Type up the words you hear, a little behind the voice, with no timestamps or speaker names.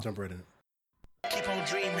Jump right in. Keep on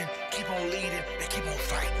dreaming, keep on leading, and keep on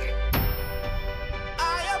fighting.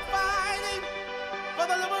 I am fighting for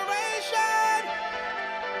the liberation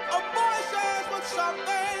of voices with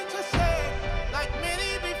something to say, like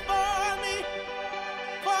many before me.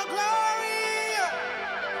 For glory,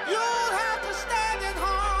 you'll have to stand in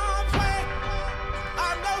harm's way.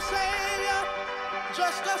 I'm no savior,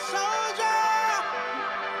 just a soldier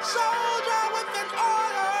with an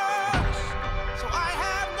order. So I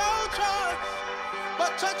have no choice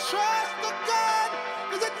but to trust the gun,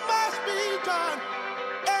 'cause it must be done.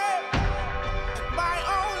 And my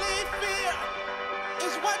only fear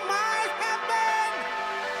is what might happen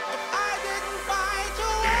if I didn't fight to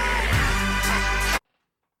win.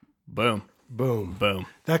 Boom. Boom. Boom.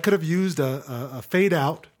 That could have used a fade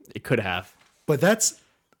out, It could have. but that's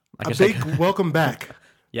Like I a said- big welcome back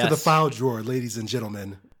Yes. to the file drawer, ladies and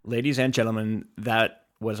gentlemen. Ladies and gentlemen, that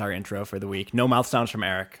was our intro for the week. No mouth sounds from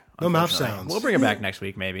Eric. No mouth unfortunately. sounds. We'll bring it back next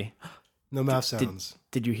week, maybe. No mouth sounds.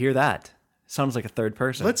 Did you hear that? Sounds like a third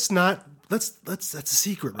person. That's a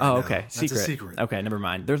secret right Oh, now. okay. That's a secret. Okay, never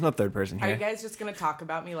mind. There's no third person Are here. you guys just going to talk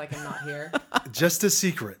about me like I'm not here? Just a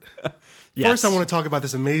secret. Yes. First, I want to talk about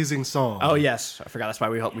this amazing song. Oh, yes. I forgot. That's why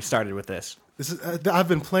we started with this. This is I've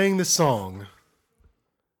been playing this song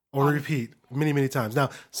on repeat many, many times. Now,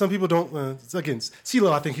 some people don't. Again,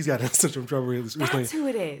 CeeLo, I think he's got some trouble recently. That's who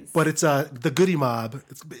it is. But it's the Goody Mob.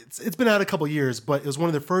 It's been out a couple years, but it was one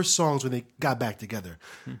of their first songs when they got back together.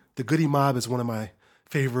 The Goody Mob is one of my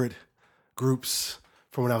favorite groups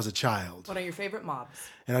from when I was a child. One of your favorite mobs.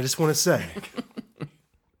 And I just want to say,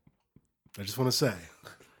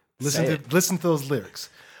 listen to those lyrics.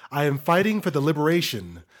 I am fighting for the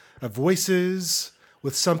liberation of voices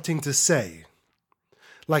with something to say.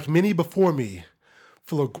 Like many before me,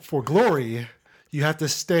 for glory, you have to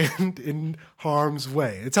stand in harm's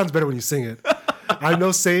way. It sounds better when you sing it. I'm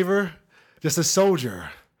no saver, just a soldier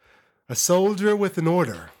with an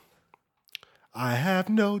order. I have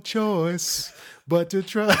no choice but to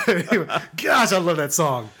try. Anyway, gosh, I love that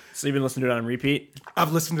song. So you've been listening to it on repeat?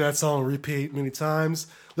 I've listened to that song on repeat many times.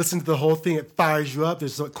 Listen to the whole thing. It fires you up.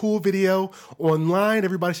 There's a cool video online.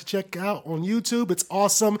 Everybody should check out on YouTube. It's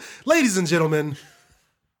awesome. Ladies and gentlemen,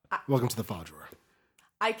 welcome to the File Drawer.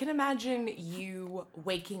 I can imagine you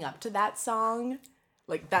waking up to that song.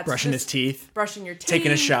 Like that's Brushing just his teeth. brushing your teeth,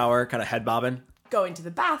 Taking a shower, kind of head bobbing. going to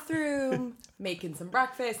the bathroom, making some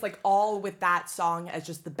breakfast, like all with that song as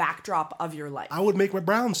just the backdrop of your life. I would make my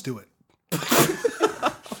Browns do it.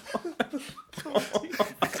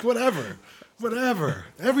 Whatever.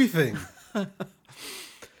 Everything. Is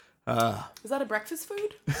that a breakfast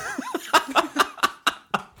food?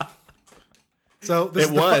 So this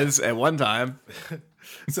It was at one time.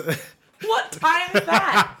 What time is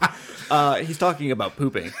that? He's talking about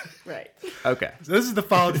pooping. Right. Okay. So this is the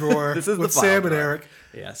File Drawer This is the with File Sam and Drawer. Eric.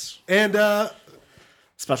 Yes. And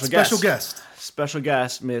Special guest. Special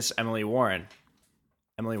guest, Miss Emily Warren.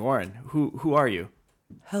 Emily Warren, who are you?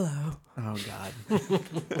 Hello. Oh,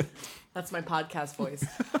 God. That's my podcast voice.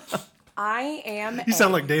 I am. You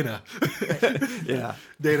sound like Dana. Yeah.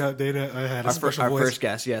 Dana had a special Our voice. first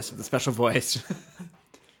guest, yes, with the special voice.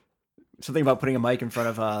 Something about putting a mic in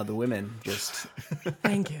front of the women. Just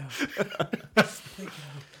Thank you.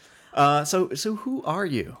 so who are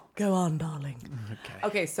you? Go on, darling. Okay.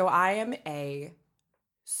 Okay, so I am a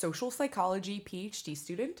social psychology PhD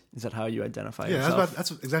student. Is that how you identify Yeah, yourself?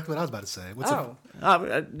 that's exactly what I was about to say. What's Oh,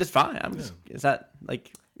 That's fine. Is that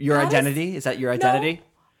like your That is- identity? Is that your identity?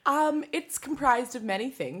 it's comprised of many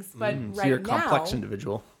things, but So right you're a now, complex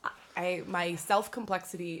individual. my self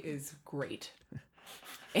complexity is great,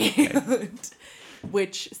 and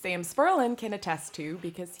which Sam Sperlin can attest to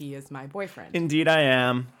because he is my boyfriend. Indeed, I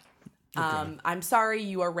am. I'm sorry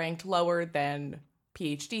you are ranked lower than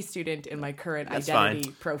PhD student in my current That's identity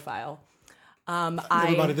fine. profile.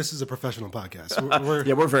 Everybody, this is a professional podcast.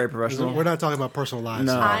 We're very professional. We're not talking about personal lives.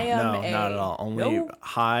 No, I am no, not at all. Only no,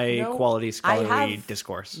 high quality I scholarly have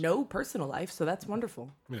discourse. no personal life, so that's wonderful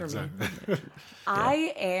Yeah, for me. exactly.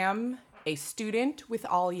 I am a student with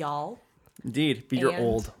all y'all. Indeed, but you're And-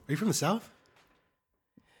 old. Are you from the South?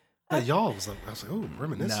 Yeah, y'all was like, I was like, oh,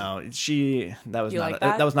 reminiscent. No, that was You not like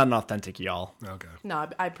that? that was not an authentic y'all. Okay. No,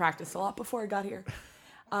 I practiced a lot before I got here.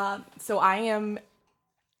 So I am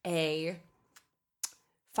a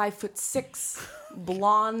 5'6",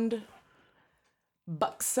 blonde,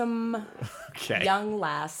 buxom Okay. young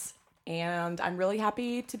lass, and I'm really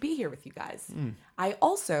happy to be here with you guys. I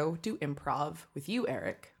also do improv with you,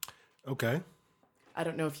 Eric. Okay. I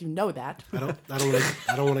don't know if you know that. I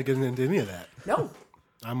don't want to get into any of that. No,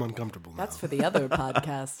 I'm uncomfortable now. that's for the other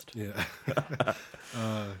podcast.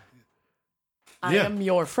 Yeah. I Yeah. am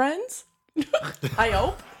your friends. I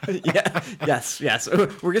hope. Yeah. Yes.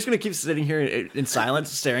 We're just gonna keep sitting here in silence,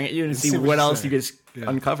 staring at you, and see see what what you else say. you can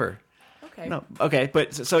uncover. Okay. No. Okay.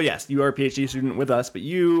 But so yes, you are a PhD student with us, but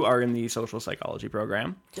you are in the social psychology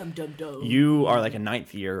program. Dum dum dum. You are like a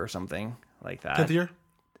 9th year or something like that. 10th year?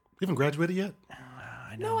 You haven't graduated yet?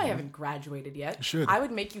 No, I haven't graduated yet. You should. I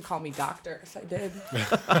would make you call me doctor if I did.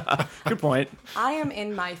 Good point. I am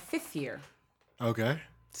in my 5th year. Okay.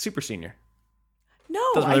 Super senior. No,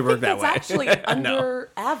 Doesn't I really work think that that's way. actually I know.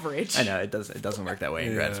 under average. I know it doesn't work that way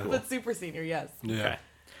in grad Yeah. school. But super senior, yes. Yeah.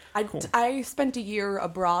 Okay. I spent a year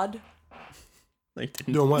abroad. They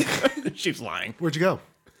didn't. Doing what? She's lying. Where'd you go?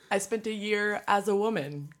 I spent a year as a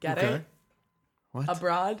woman. Get Okay. it? What?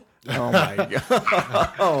 Abroad. Oh my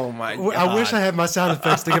god. Oh my god. I wish I had my sound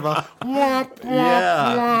effects thinking about.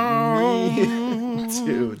 Yeah. Me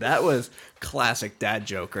too. That was classic dad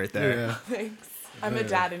joke right there. Yeah. Thanks. I'm a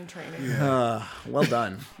dad in training. Well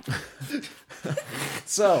done.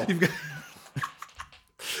 So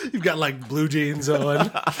You've got like blue jeans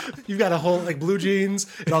on. You've got a whole like blue jeans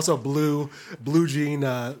and also a blue jean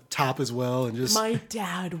top as well, and just My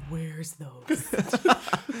dad wears those.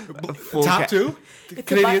 top too.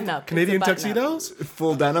 It's a button-up. Canadian It's a button-up. tuxedos.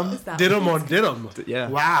 full denim. That Denim on denim. Yeah.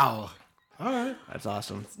 Wow. All right. That's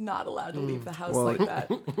awesome. not allowed to leave the house Well, like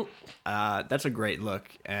that. That's a great look,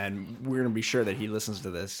 and we're gonna be sure that he listens to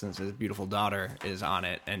this since his beautiful daughter is on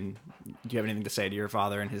it. And do you have anything to say to your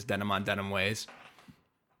father and his denim on denim ways?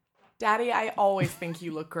 Daddy, I always think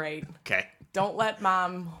you look great. Okay. Don't let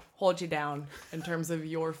mom hold you down in terms of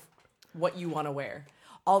what you want to wear.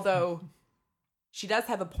 Although she does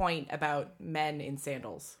have a point about men in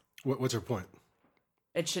sandals. What's her point?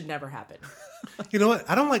 It should never happen. You know what?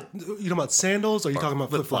 I don't like. You know about sandals, or are you talking about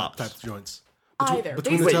flip flop flip-flops. type joints? Either.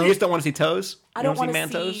 between the Wait, toes? you just don't want to see toes? I You don't see want man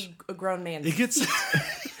to toes? see a grown man. It gets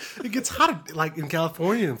it gets hot like in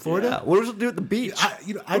California and Yeah. Florida. What does it do at the beach?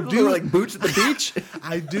 I What, do wear, like boots at the beach.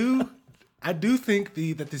 I do think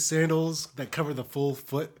that the sandals that cover the full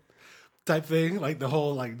foot type thing, like the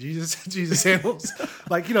whole like Jesus sandals,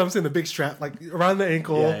 like you know what I'm saying, the big strap like around the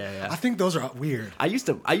ankle. Yeah. I think those are weird. I used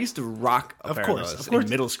to rock a pair of those in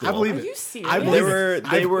middle school. I believe Are it. you serious? I They believe were it.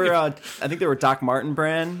 I think they were Doc Martin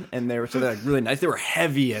brand, and they were like really nice. They were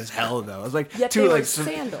heavy as hell though. It was like Yet two they were like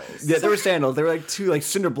sandals. Yeah, they were sandals. They were like two like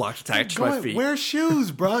cinder blocks attached to Go my ahead, feet. wear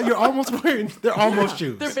shoes, bro. You're almost wearing. They're almost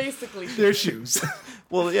shoes. They're basically. They're shoes.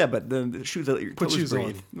 Well, yeah, but the shoes that let your toes shoes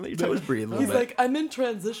breathe. on. Let your toes breathe a little He's bit. like, I'm in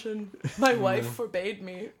transition. My wife forbade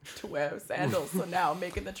me to wear sandals, so now I'm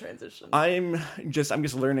making the transition. I'm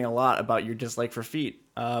just learning a lot about your dislike for feet.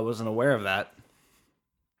 I wasn't aware of that.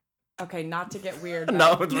 Okay, not to get weird.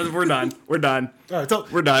 No, we're done. We're done. All right, so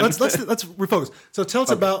We're done. Let's refocus. So tell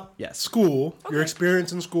us about yes. school, your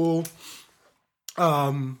experience in school,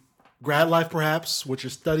 grad life, perhaps what you're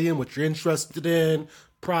studying, what you're interested in,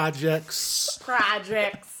 projects.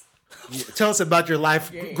 Projects. Tell us about your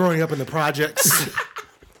life growing up in the projects.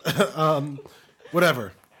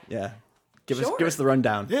 Whatever. Yeah. Give Sure. us the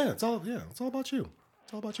rundown. Yeah, it's all about you.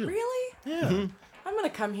 It's all about you. Really? Yeah. I'm gonna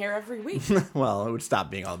come here every week. Well, it would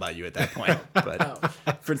stop being all about you at that point. But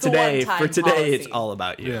Oh. for a today, one-time it's policy. all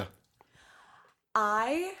about you. Yeah.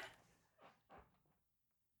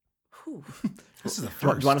 This is the Do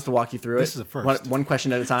first. you want us to walk you through it? This is a first. One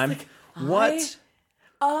question at a time.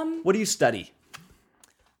 What do you study?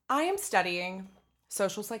 I am studying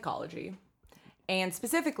social psychology. And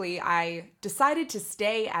specifically, I decided to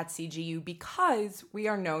stay at CGU because we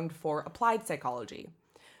are known for applied psychology,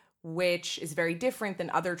 which is very different than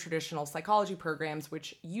other traditional psychology programs,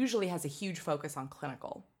 which usually has a huge focus on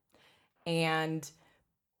clinical. And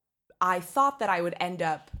I thought that I would end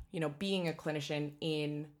up, being a clinician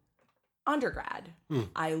in undergrad.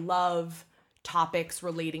 I love topics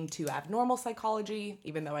relating to abnormal psychology,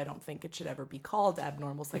 even though I don't think it should ever be called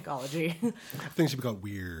abnormal psychology. I think it should be called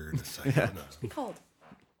weird. Be called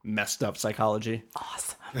Messed up psychology.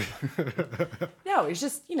 awesome. No, it's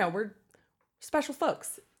just, we're special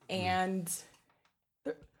folks. And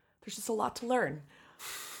there's just a lot to learn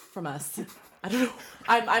from us. I don't know.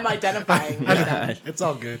 I'm identifying with them. It's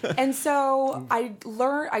all good. And so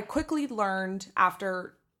I quickly learned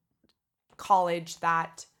after college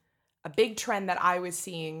that a big trend that I was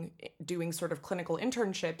seeing doing sort of clinical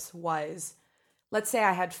internships was, let's say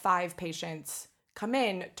I had 5 patients come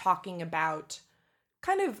in talking about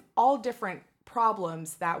kind of all different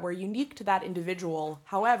problems that were unique to that individual.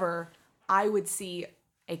 However, I would see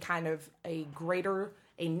a kind of a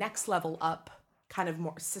next level up, kind of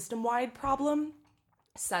more system-wide problem,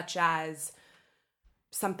 such as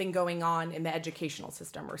something going on in the educational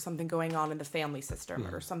system or something going on in the family system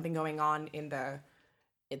or something going on in the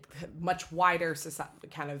much wider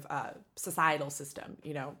societal system,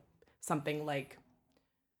 something like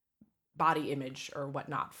body image or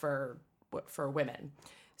whatnot for women.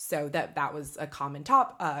 So that was a common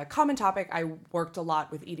topic. I worked a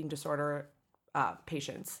lot with eating disorder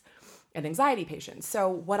patients and anxiety patients. So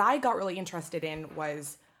what I got really interested in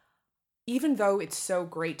was, even though it's so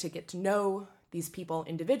great to get to know these people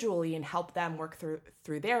individually and help them work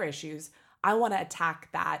through their issues, I want to attack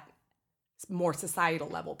that more societal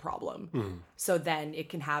level problem. So then it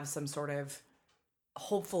can have some sort of,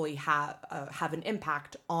 hopefully have an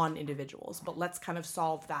impact on individuals. But let's kind of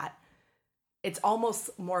solve that. It's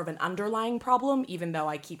almost more of an underlying problem, even though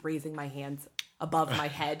I keep raising my hands above my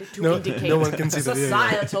head to indicate no one can see the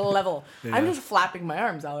societal level. Yeah. I'm just flapping my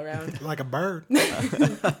arms all around. Like a bird.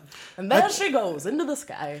 And there she goes into the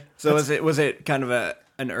sky. So was it kind of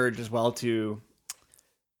an urge as well to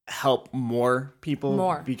help more people?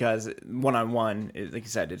 More. Because one-on-one, like you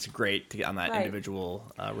said, it's great to get on that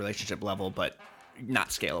individual relationship level, but not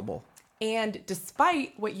scalable. And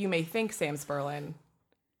despite what you may think, Sam Sperlin,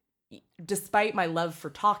 despite my love for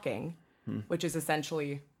talking, which is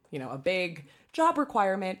essentially, a big job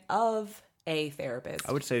requirement of a therapist.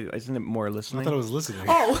 I would say, isn't it more listening? I thought it was listening.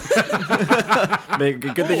 Oh.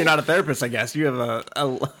 Good thing you're not a therapist, I guess. You have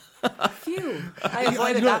a Phew. I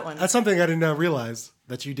avoided that one. That's something I did not realize,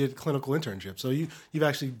 that you did clinical internship. So you've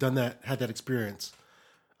actually had that experience.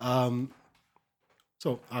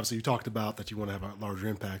 So obviously you talked about that you want to have a larger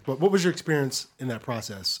impact, but what was your experience in that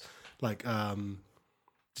process? Like,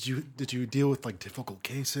 did you deal with like difficult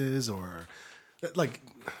cases, or like,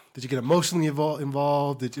 did you get emotionally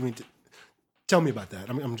involved? Tell me about that.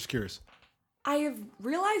 I'm just curious. I have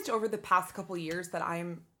realized over the past couple of years that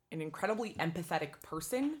I'm an incredibly empathetic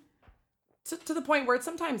person, to the point where it's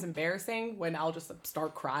sometimes embarrassing when I'll just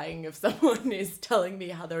start crying if someone is telling me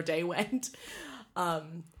how their day went.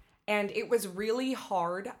 And it was really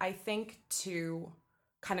hard, I think, to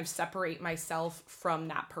kind of separate myself from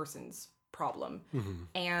that person's problem.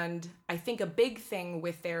 And I think a big thing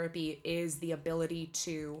with therapy is the ability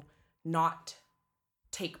to not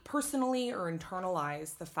take personally or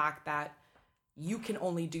internalize the fact that you can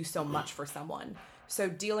only do so much for someone. So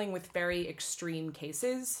dealing with very extreme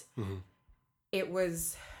cases,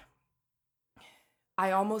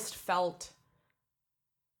 I almost felt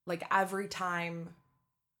like every time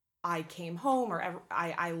I came home or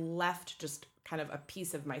I left just kind of a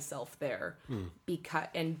piece of myself there,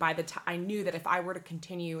 and by the time I knew that if I were to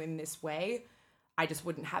continue in this way, I just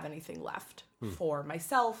wouldn't have anything left for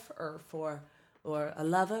myself or a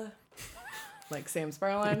lover like Sam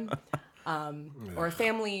Sperlin, or a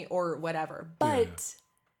family or whatever. But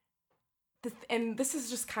and this is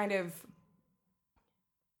just kind of,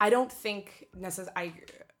 I don't think necessarily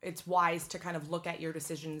it's wise to kind of look at your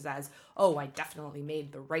decisions as, oh, I definitely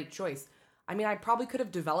made the right choice. I mean, I probably could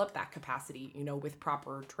have developed that capacity, with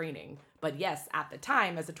proper training. But yes, at the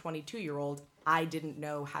time, as a 22-year-old, I didn't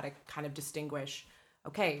know how to kind of distinguish,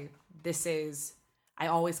 okay, I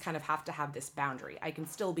always kind of have to have this boundary. I can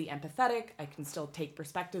still be empathetic, I can still take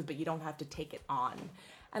perspective, but you don't have to take it on.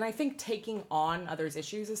 And I think taking on others'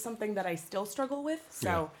 issues is something that I still struggle with.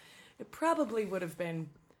 So it probably would have been,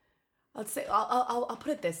 let's say, I'll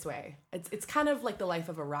put it this way. It's kind of like the life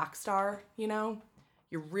of a rock star,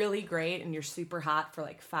 You're really great and you're super hot for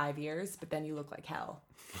like 5 years, but then you look like hell.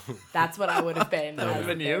 That's what I would have been as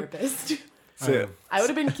a therapist. So, I would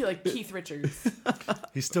have been like Keith Richards.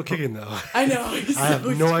 He's still kicking though. I know. I have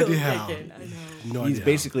no idea how. He's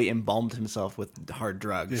basically embalmed himself with hard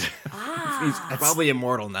drugs. He's probably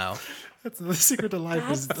immortal now. That's the secret to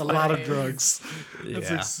life, is a lot of drugs.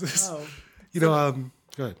 Yeah. Go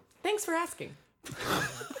ahead. Thanks for asking.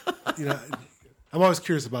 I'm always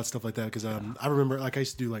curious about stuff like that because I remember, like, I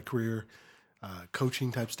used to do like career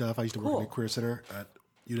coaching type stuff. I used to work in a career center at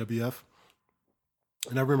UWF,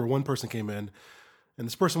 and I remember one person came in, and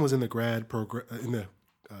this person was in the grad program, in the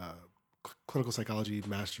clinical psychology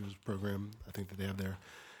master's program, I think that they have there,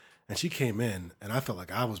 and she came in, and I felt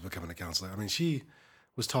like I was becoming a counselor. I mean, she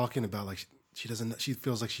was talking about like she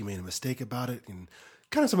feels like she made a mistake about it, and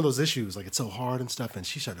kind of some of those issues, like it's so hard and stuff, and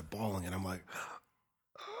she started bawling, and I'm like,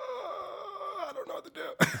 I don't know what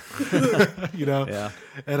to do. Yeah.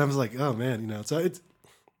 And I was like, oh man, so it's,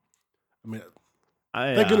 I mean,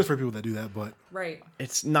 thank goodness for people that do that, but right.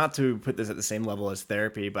 It's not to put this at the same level as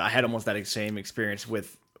therapy, but I had almost that same experience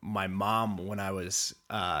with my mom when I was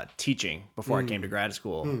teaching before I came to grad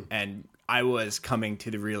school, and I was coming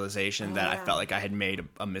to the realization that I felt like I had made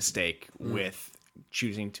a mistake with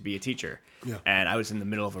choosing to be a teacher. Yeah. And I was in the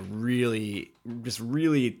middle of a really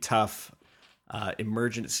tough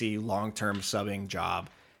emergency long-term subbing job.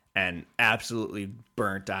 and absolutely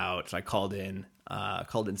burnt out. So I called in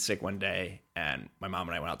sick one day, and my mom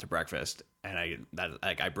and I went out to breakfast, and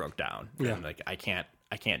I broke down. Yeah. I'm like, I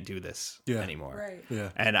can't do this Yeah. anymore. Right. Yeah.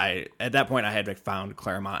 And at that point I had found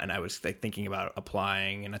Claremont, and I was like thinking about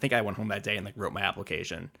applying, and I think I went home that day and like wrote my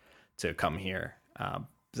application to come here.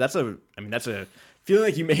 That's a feeling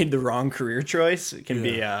like you made the wrong career choice. It can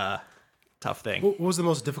be a tough thing. What was the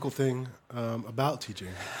most difficult thing about teaching?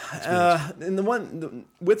 And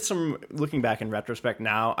with some looking back in retrospect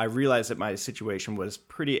now, I realized that my situation was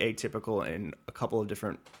pretty atypical in a couple of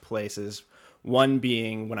different places. One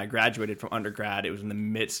being when I graduated from undergrad, it was in the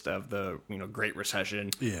midst of the Great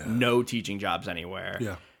Recession. Yeah. No teaching jobs anywhere.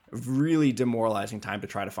 Yeah. Really demoralizing time to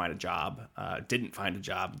try to find a job. Didn't find a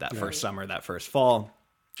job that first summer, that first fall.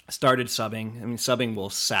 Started subbing. I mean, subbing will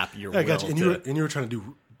sap your will. I got you. And you were trying to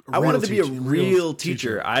do. I wanted to be a real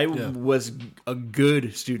teacher. I was a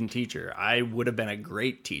good student teacher. I would have been a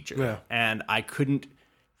great teacher. Yeah. And I couldn't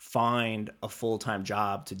find a full-time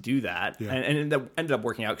job to do that. Yeah. And it ended up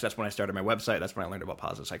working out because that's when I started my website. That's when I learned about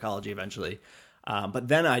positive psychology eventually. But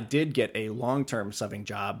then I did get a long-term subbing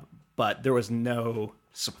job, but there was no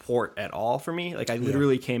support at all for me. Like I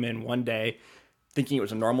literally came in one day thinking it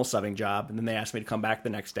was a normal subbing job, and then they asked me to come back the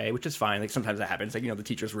next day, which is fine. Like sometimes that happens. Like, the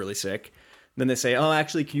teacher's really sick. Then they say, oh,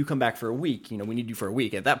 actually, can you come back for a week? We need you for a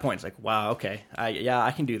week. At that point, it's like, wow, okay.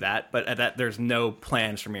 I can do that. But at that, there's no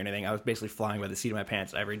plans for me or anything. I was basically flying by the seat of my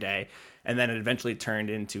pants every day. And then it eventually turned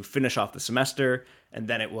into finish off the semester. And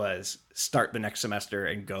then it was start the next semester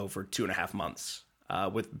and go for 2.5 months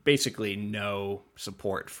with basically no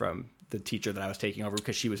support from the teacher that I was taking over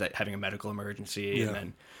because she was having a medical emergency. Yeah. And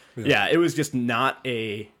then, it was just not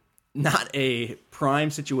a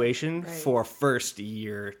prime situation for first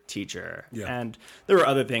year teacher. Yeah. And there were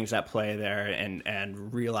other things at play there,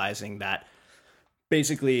 and realizing that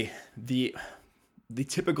basically the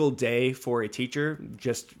typical day for a teacher,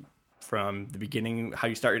 just from the beginning, how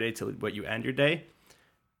you start your day to what you end your day,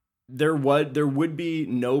 there would be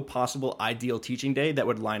no possible ideal teaching day that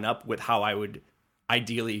would line up with how I would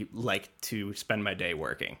ideally like to spend my day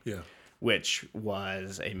working. Yeah. Which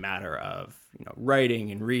was a matter of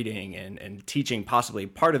writing and reading and teaching possibly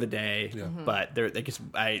part of the day. Yeah. But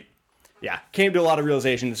I came to a lot of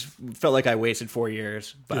realizations. Felt like I wasted 4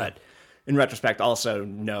 years, but in retrospect, also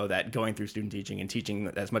know that going through student teaching and teaching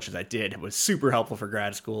as much as I did was super helpful for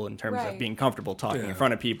grad school in terms of being comfortable talking in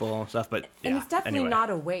front of people and stuff. But and it's definitely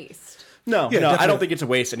not a waste. No, I don't think it's a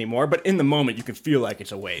waste anymore. But in the moment, you can feel like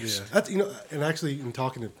it's a waste. Yeah. That's, and actually, in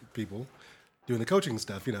talking to people, doing the coaching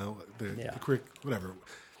stuff, the career, whatever.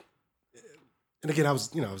 And again, I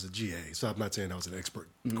was a GA, so I'm not saying I was an expert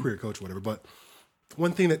career coach or whatever. But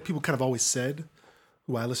one thing that people kind of always said,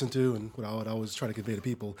 who I listen to and what I would always try to convey to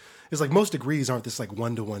people, is like most degrees aren't this like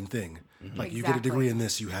one-to-one thing. Mm-hmm. Like you get a degree in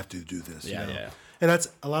this, you have to do this. Yeah, yeah. And that's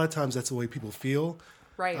a lot of times that's the way people feel.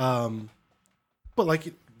 Right. But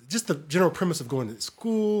like just the general premise of going to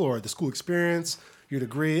school or the school experience, your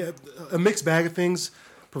degree, a mixed bag of things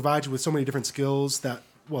provide you with so many different skills that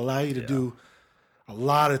will allow you to do a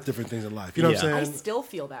lot of different things in life. You know what I'm saying? I still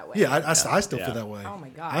feel that way. Yeah, I still feel that way. Oh my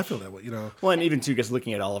gosh. I feel that way, Well, and even too, just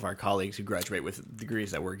looking at all of our colleagues who graduate with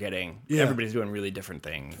degrees that we're getting, everybody's doing really different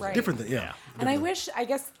things. Right. Different things, yeah. And I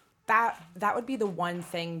guess that would be the one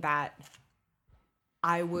thing that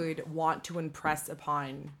I would want to impress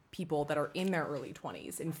upon people that are in their early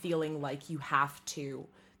 20s and feeling like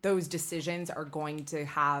those decisions are going to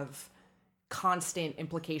have constant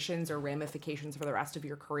implications or ramifications for the rest of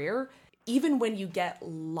your career. Even when you get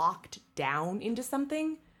locked down into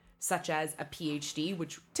something such as a PhD,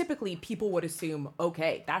 which typically people would assume,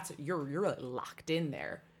 okay, you're really locked in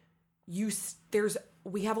there.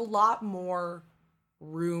 We have a lot more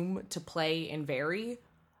room to play and vary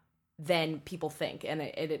than people think, and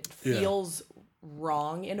it feels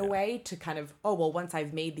wrong in a way to kind of, once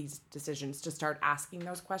I've made these decisions, to start asking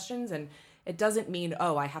those questions. And it doesn't mean,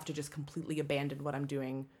 I have to just completely abandon what I'm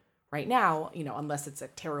doing right now, unless it's a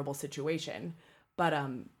terrible situation. But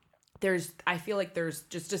I feel like there's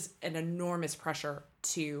just an enormous pressure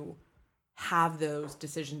to have those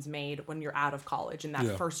decisions made when you're out of college and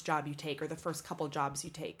that first job you take or the first couple jobs you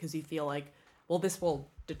take, because you feel like, well, this will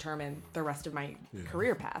determine the rest of my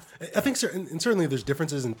career path. I think certainly there's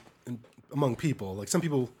differences in among people. Like some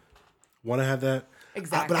people want to have that.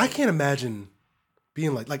 Exactly. But I can't imagine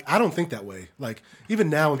being like I don't think that way. Like even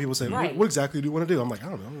now when people say, what exactly do you want to do? I'm like, I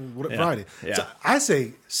don't know. What variety? Yeah. So I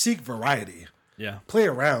say seek variety. Yeah. Play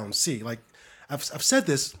around, see. Like I've said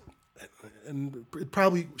this, and it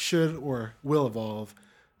probably should or will evolve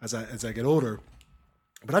as I get older.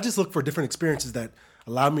 But I just look for different experiences that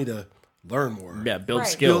allow me to learn more. Yeah, build Right.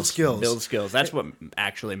 skills. Build skills. Build skills. That's what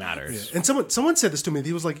actually matters. And someone said this to me.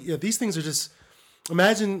 He was like, "Yeah, these things are just.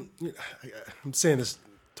 Imagine, I'm saying this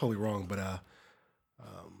totally wrong, but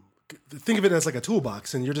think of it as like a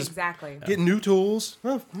toolbox, and you're just Exactly. getting new tools.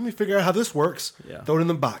 Well, let me figure out how this works. Yeah. Throw it in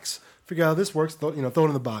the box. Figure out how this works. Throw it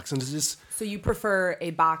in the box, and it's just. So you prefer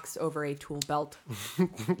a box over a tool belt?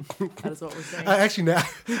 That is what we're saying. Actually,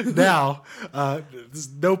 now,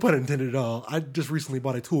 no pun intended at all. I just recently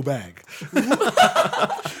bought a tool bag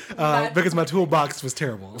because my toolbox was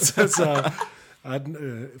terrible. So,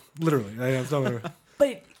 literally, I was not.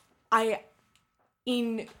 But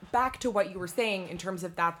back to what you were saying in terms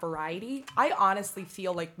of that variety, I honestly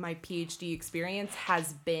feel like my PhD experience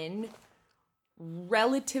has been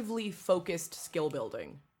relatively focused skill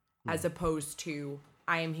building as opposed to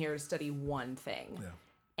I am here to study one thing.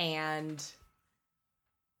 Yeah. And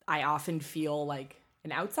I often feel like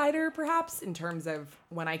an outsider, perhaps, in terms of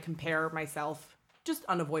when I compare myself just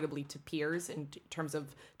unavoidably to peers in terms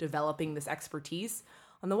of developing this expertise.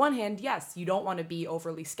 On the one hand, yes, you don't want to be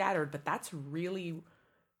overly scattered, but that's really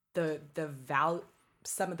the value.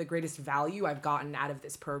 Some of the greatest value I've gotten out of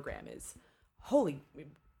this program is holy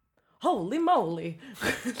moly.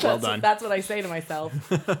 Well done. That's what I say to myself.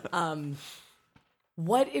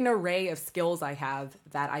 What an array of skills I have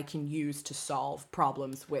that I can use to solve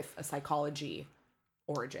problems with a psychology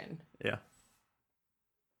origin. Yeah.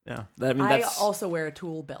 Yeah. I mean, I that's also wear a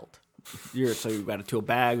tool belt. so you've got a tool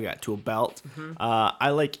bag, we got a tool belt. I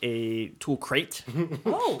like a tool crate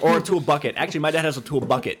Oh, or a tool bucket. Actually, my dad has a tool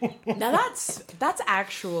bucket. now that's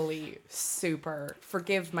actually super.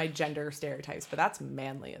 Forgive my gender stereotypes, but that's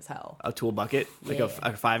manly as hell. A tool bucket, like a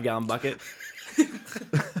 5-gallon bucket.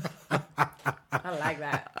 I like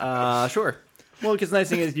that. Sure. Well, because the nice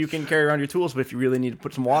thing is you can carry around your tools, but if you really need to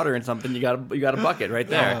put some water in something, you got a bucket right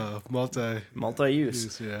there. use,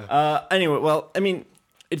 Multi-use. yeah. Anyway, well, I mean,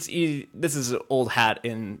 it's easy. This is an old hat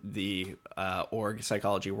in the org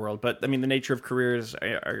psychology world, but I mean, the nature of careers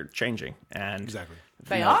are changing, and Exactly.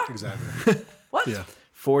 They are? Exactly. What? Yeah.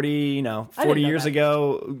 40 know years that.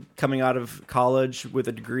 ago, coming out of college with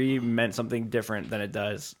a degree meant something different than it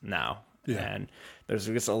does now. Yeah. And there's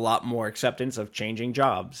just a lot more acceptance of changing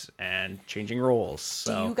jobs and changing roles.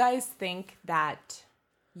 So Do you guys think that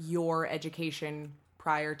your education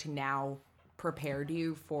prior to now prepared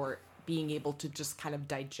you for being able to just kind of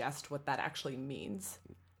digest what that actually means?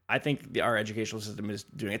 I think our educational system is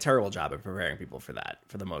doing a terrible job of preparing people for that,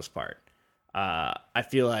 for the most part. I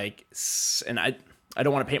feel like, and I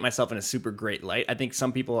don't want to paint myself in a super great light. I think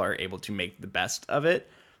some people are able to make the best of it,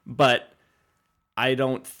 but I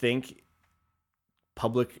don't think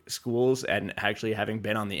public schools, and actually having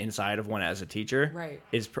been on the inside of one as a teacher, Right.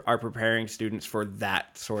 are preparing students for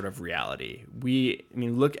that sort of reality.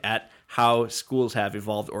 Look at how schools have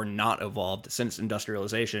evolved or not evolved since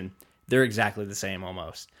industrialization. They're exactly the same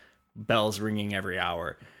almost. Bells ringing every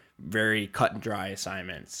hour, very cut and dry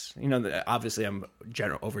assignments. Obviously I'm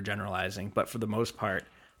overgeneralizing, but for the most part,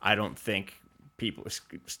 I don't think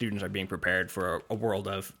students are being prepared for a world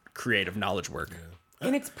of creative knowledge work. Yeah.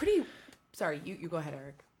 And it's pretty... Sorry, you go ahead,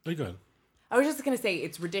 Eric. There you go. I was just going to say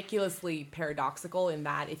it's ridiculously paradoxical in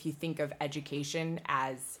that if you think of education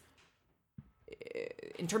as,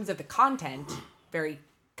 in terms of the content, very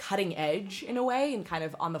cutting edge in a way and kind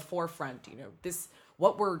of on the forefront,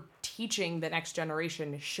 what we're teaching the next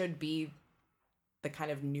generation should be the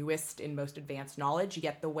kind of newest and most advanced knowledge,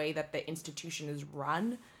 yet the way that the institution is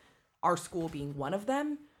run, our school being one of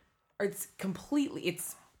them, it's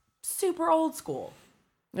super old school.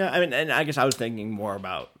 Yeah, I mean, and I guess I was thinking more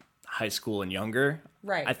about high school and younger.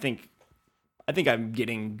 Right. I think I'm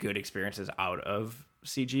getting good experiences out of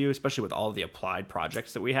CGU, especially with all the applied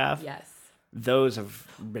projects that we have. Yes. Those have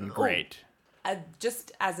been great.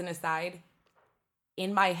 Just as an aside,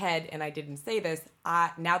 in my head, and I didn't say this,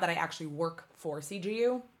 now that I actually work for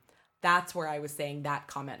CGU, that's where I was saying that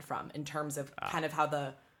comment from, in terms of kind of how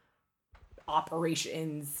the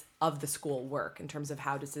operations of the school work, in terms of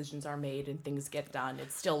how decisions are made and things get done.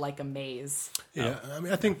 It's still like a maze. Yeah, I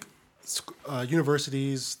mean, I think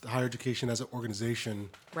universities, higher education as an organization,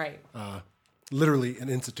 Right. literally an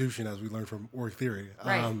institution, as we learned from org theory,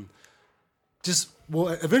 Right.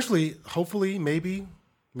 Eventually, hopefully, maybe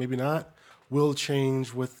not, will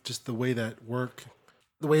change with just the way that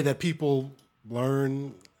the way that people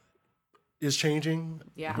learn is changing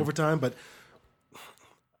over time. But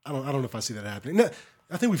I don't know if I see that happening. No,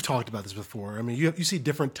 I think we've talked about this before. I mean, you see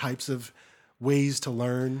different types of ways to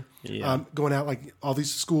learn. Yeah. Going out, like all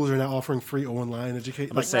these schools are now offering free online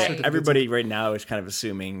education. Let's say everybody right now is kind of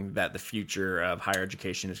assuming that the future of higher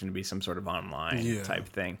education is going to be some sort of online type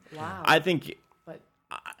thing. Wow. I think But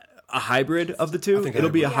a hybrid of the two. think It'll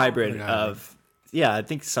be a hybrid. hybrid I think hybrid. of. Yeah, I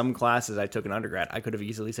think some classes I took in undergrad I could have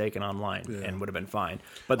easily taken online and would have been fine.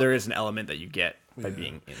 But there is an element that you get by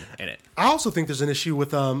being in it. I also think there's an issue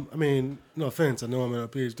with I mean, no offense, I know I'm in a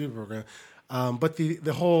PhD program, but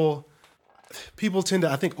the whole people tend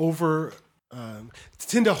to, I think,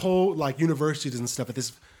 tend to hold like universities and stuff at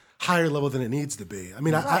this higher level than it needs to be. I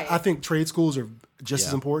mean, Right. I think trade schools are just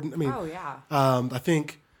as important. I mean, Oh, yeah. I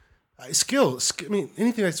think skills. I mean,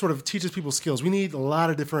 anything that sort of teaches people skills. We need a lot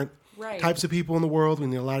of different Right. types of people in the world. We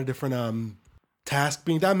need a lot of different tasks.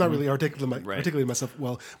 Being, I'm not really articulating myself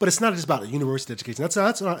well, but it's not just about a university education. That's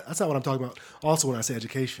not what I'm talking about. Also, when I say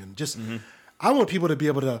education, just I want people to be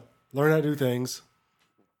able to learn how to do things,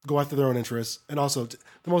 go after their own interests, and also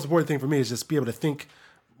the most important thing for me is just be able to think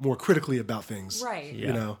more critically about things. Right.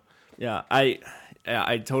 You know. Yeah,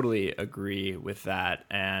 I totally agree with that.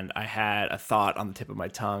 And I had a thought on the tip of my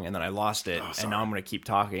tongue, and then I lost it. And now I'm going to keep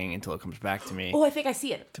talking until it comes back to me. Oh, I think I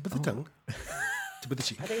see it. Tip of the tongue. Tip of the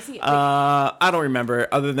cheek. I think I see it. I don't remember,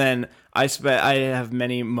 other than I have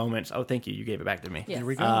many moments. Oh, thank you. You gave it back to me. Yes. There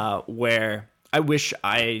we go. Where I wish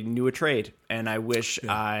I knew a trade, and I wish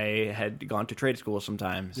I had gone to trade school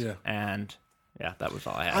sometimes. Yeah. And yeah, that was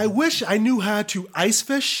all I had. I wish I knew how to ice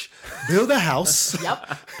fish, build a house.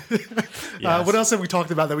 Yep. What else have we talked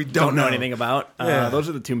about that we don't know anything about. Yeah. Those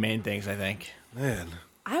are the two main things, I think. Man.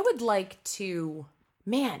 I would like to,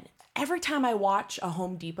 man, every time I watch a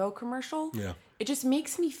Home Depot commercial, Yeah. it just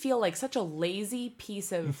makes me feel like such a lazy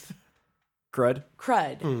piece of Crud.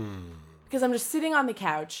 crud. Because I'm just sitting on the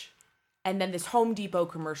couch, and then this Home Depot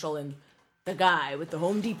commercial, and the guy with the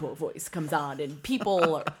Home Depot voice comes on, and people,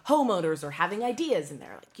 or homeowners, are having ideas, and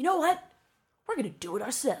they're like, you know what? We're going to do it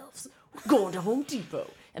ourselves. We're going to Home Depot.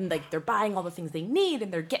 And, like, they're buying all the things they need,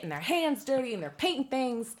 and they're getting their hands dirty, and they're painting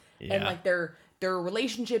things. And, Yeah. like, their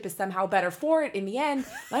relationship is somehow better for it in the end.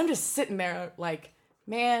 And I'm just sitting there like,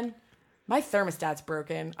 man, my thermostat's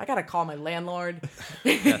broken. I got to call my landlord.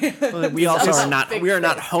 Well, we also are not. Fix We are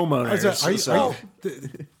not this. homeowners.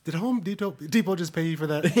 Did Home Depot just pay you for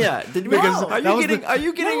that? Yeah. Did we? No. Are That you was getting? Are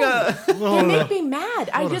you getting a? They make me mad.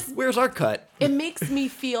 Where's our cut? It makes me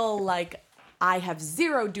feel like I have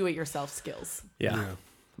zero do-it-yourself skills. Yeah.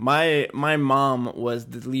 My mom was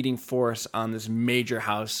the leading force on this major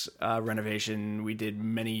house renovation we did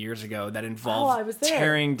many years ago that involved I was there.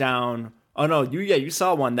 tearing down. Oh no, you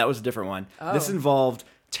saw one. That was a different one. This involved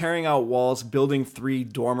tearing out walls, building 3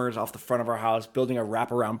 dormers off the front of our house, building a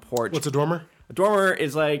wraparound porch. What's a dormer? A dormer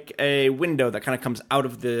is like a window that kind of comes out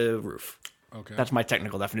of the roof. Okay. That's my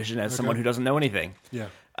technical definition as someone who doesn't know anything. Yeah.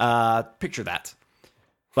 Picture that.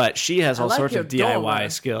 But she has all like sorts your of DIY dormer.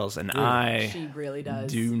 skills, and I She really does.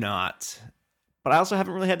 do not. But I also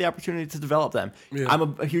haven't really had the opportunity to develop them. Yeah.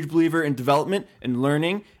 I'm a huge believer in development and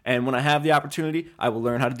learning, and when I have the opportunity, I will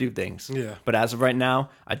learn how to do things. Yeah. But as of right now,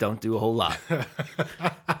 I don't do a whole lot.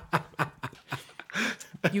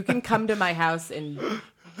 You can come to my house and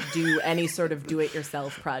do any sort of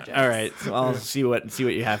do-it-yourself project. All right, so I'll see what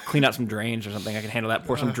you have. Clean out some drains or something. I can handle that.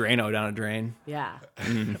 Pour some Drano down a drain. Yeah.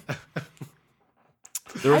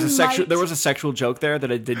 There was I might- there was a sexual joke there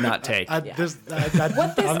that I did not take. What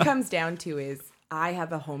this comes down to is I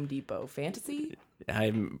have a Home Depot fantasy.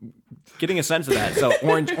 I'm getting a sense of that. So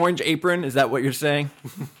orange apron, is that what you're saying?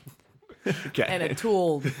 Okay. And a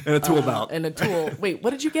tool. And a tool belt. And a tool. Wait, what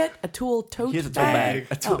did you get? A tool tote He has a tote bag.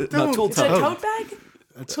 A tool, no, tool Is it a tote. tote bag?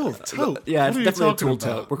 A tote. Yeah, it's What are you definitely a talking tool about?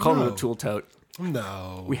 tote. We're calling it No. a tool tote.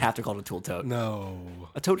 No. We have to call it a tool tote. No.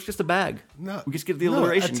 A tote's just a bag. No. We just get the No,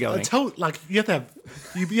 alliteration a going. tote, like you have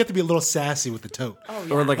to be a little sassy with the tote. Oh,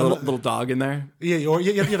 yeah. Or like a little dog in there. Yeah, or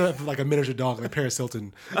you have to have like a miniature dog, like Paris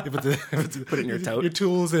Hilton. Put it in your tote. Your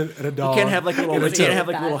tools and a dog. You can't have like a little. Yeah, You can't but have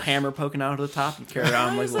like a that- little hammer poking out of the top and carry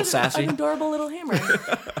around like a little sassy. An adorable little hammer.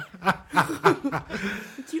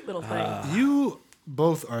 Cute little thing. You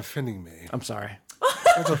both are offending me. I'm sorry.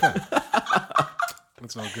 That's okay.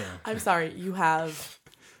 That's all good. I'm sorry. You have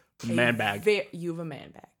Man bag. You have a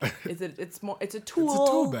man bag. Is it? It's more. It's a tool. It's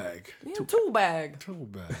a tool bag. Yeah, tool bag. Tool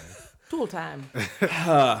bag. Tool time.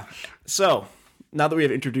 So now that we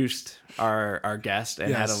have introduced our guest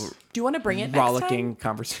and had Yes. a Do you want to bring it rollicking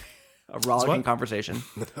next time? rollicking conversation,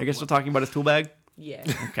 I guess we're talking about his tool bag. Yeah.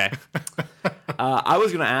 Okay. I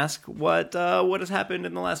was going to ask what has happened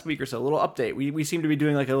in the last week or so. A little update. We seem to be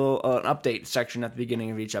doing like a little an update section at the beginning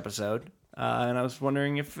of each episode, and I was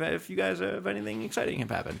wondering if you guys have anything exciting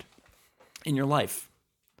have happened in your life.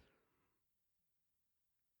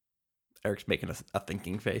 Eric's making a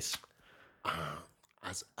thinking face.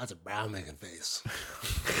 That's a brown making face.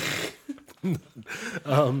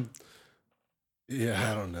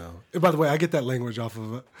 Yeah, I don't know. And by the way, I get that language off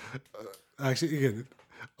of. Actually, again,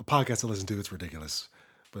 a podcast I listen to. It's ridiculous,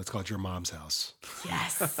 but it's called Your Mom's House,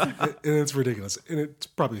 Yes. and it's ridiculous, and it's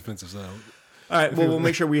probably offensive. So, All right, well, we'll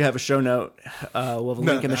make sure we have a show note. We'll have a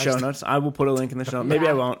link in the show notes. I will put a link in the show notes. Maybe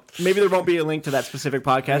I won't. Maybe there won't be a link to that specific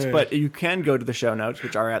podcast, but you can go to the show notes,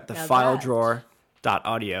 which are at the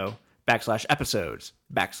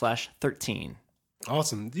filedrawer.audio/episodes/13.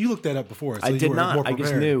 awesome. You looked that up before. So I you did were not. more I just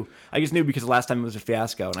prepared. knew. I just knew because last time it was a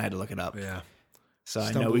fiasco and I had to look it up. Yeah. So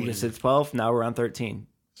I know we just did 12. Now we're on 13.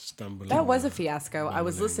 Stumbling. That was a fiasco. I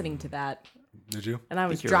was listening to that, Did you? and I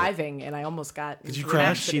was you're driving, and I almost got. Did you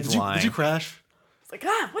crash? She's Did you, lying. did you crash? It's like,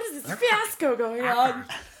 what is this fiasco going on?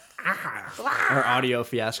 Our audio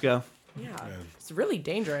fiasco. Yeah, it's really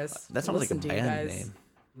dangerous. That to sounds like a listen to, you band guys.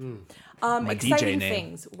 name. My DJ Exciting name.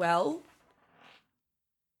 things. Well,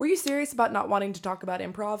 were you serious about not wanting to talk about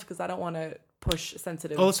improv? Because I don't want to push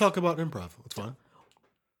sensitive. Oh, let's talk about improv. It's fine.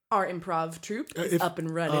 Our improv troupe is if- up and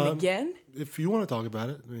running again. If you want to talk about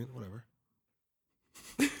it, I mean, whatever.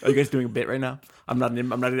 Are you guys doing a bit right now? I'm not. I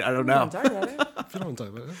don't know. Talk about it. If you don't want to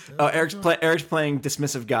talk about it. Yeah. Oh, Eric's playing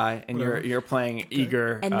dismissive guy, and you're playing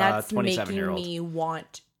eager And that's 27-year-old. making me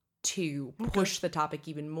want to push the topic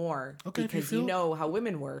even more. Okay, if you because you feel- know how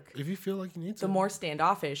women work. If you feel like you need to. The more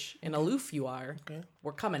standoffish and aloof you are,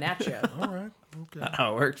 we're coming at you. All right. Okay. That's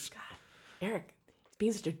how it works. Eric, he's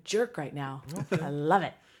being such a jerk right now. I love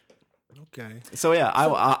it. Okay. So yeah,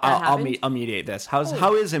 I'll happened? I'll mediate this. How is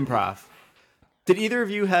improv? Did either of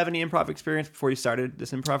you have any improv experience before you started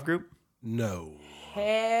this improv group? No.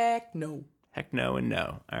 Heck no. Heck no and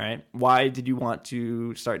no. All right. Why did you want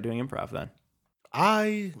to start doing improv then?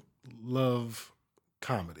 I love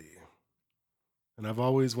comedy. And I've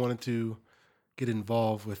always wanted to get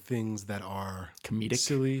involved with things that are Comedic?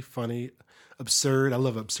 silly, funny, absurd. I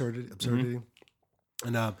love absurdity.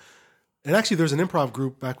 And actually there's an improv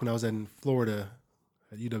group back when I was in Florida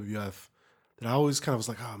at UWF that I always kind of was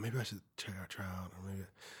like, oh, maybe I should try out. Or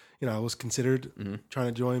maybe, I was considered trying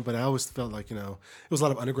to join, but I always felt like, it was a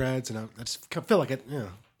lot of undergrads, and I just felt like it, You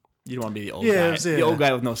don't want to be the old Yeah, guy. it was- The old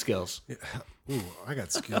guy with no skills. Ooh, I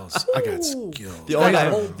got skills. I got skills. The old guy.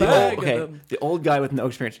 whole bag of Okay. them. The old guy with no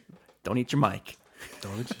experience. Don't eat your mic.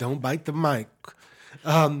 Don't bite the mic.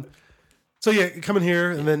 So yeah, coming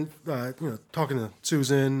here and then talking to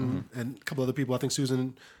Susan and a couple other people. I think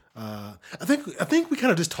Susan. I think we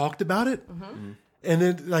kind of just talked about it, and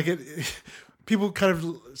then people kind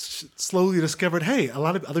of slowly discovered, hey, a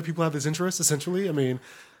lot of other people have this interest. Essentially, I mean,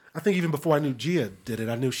 I think even before I knew Gia did it,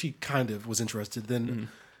 I knew she kind of was interested. Then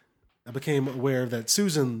I became aware that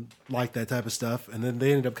Susan liked that type of stuff, and then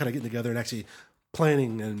they ended up kind of getting together and actually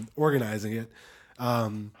planning and organizing it.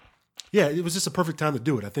 It was just a perfect time to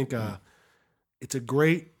do it. I think it's a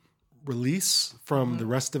great release from the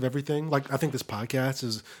rest of everything. Like, I think this podcast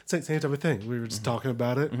is same type of thing. We were just talking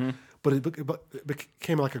about it, but it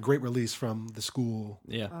became like a great release from the school,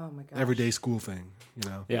 Yeah. Oh my gosh. everyday school thing.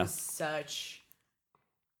 Yeah.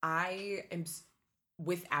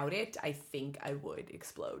 Without it, I think I would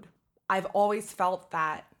explode. I've always felt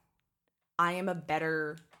that I am a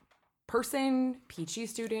better person, PhD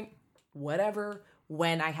student, whatever,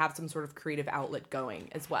 when I have some sort of creative outlet going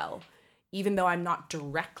as well. Even though I'm not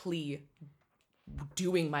directly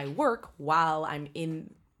doing my work while I'm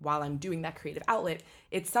doing that creative outlet,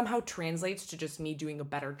 it somehow translates to just me doing a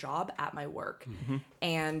better job at my work.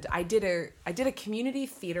 And I did a community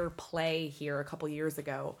theater play here a couple years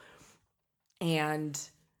ago, and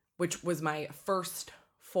which was my first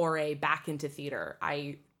foray back into theater.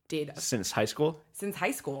 I did Since high school? since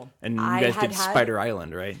high school. And you I guys had did had Spider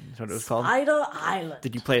Island, right? That's what it was called? Spider Island.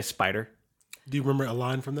 Did you play a spider? Do you remember a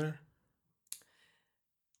line from there?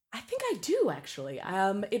 I think I do actually.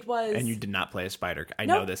 It was. And you did not play a spider. I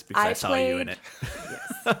Nope, know this because I saw you in played-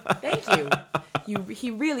 it. Thank you.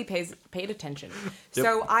 He really paid attention.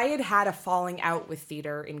 So I had a falling out with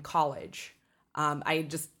theater in college. I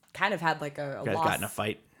just kind of had like a You guys loss. got in a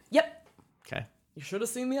fight. Yep. Okay. You should have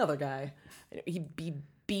seen the other guy. He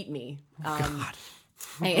beat me. God.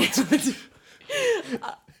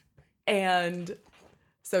 And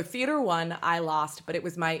so theater won, I lost, but it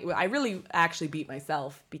was I really actually beat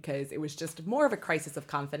myself because it was just more of a crisis of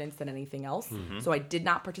confidence than anything else. So I did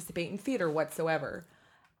not participate in theater whatsoever,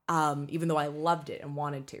 even though I loved it and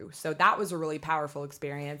wanted to. So that was a really powerful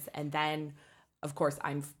experience. And then, of course,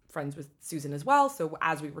 I'm friends with Susan as well. So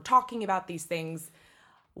as we were talking about these things,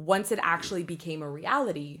 once it actually became a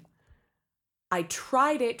reality, I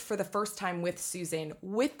tried it for the first time with Susan,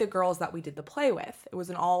 with the girls that we did the play with. It was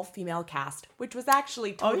an all-female cast, which was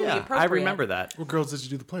actually Oh, totally yeah. appropriate. I remember that. What girls did you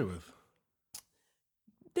do the play with?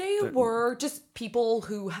 They were just people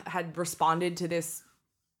who had responded to this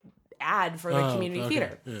ad for the community okay.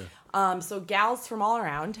 theater. Yeah. So gals from all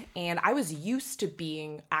around, and I was used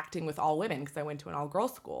to acting with all women because I went to an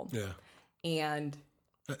all-girls school. Yeah. And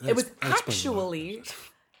it was actually,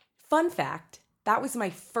 fun fact, that was my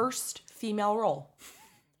first female role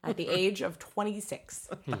at the age of 26.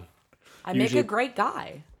 I make a great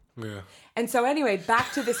guy. Yeah. And so anyway,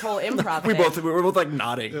 back to this whole improv We thing. were both like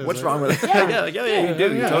nodding. What's wrong with it? Yeah. Yeah, you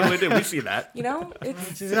do. You totally do. We see that. You know,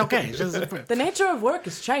 it's Okay. the nature of work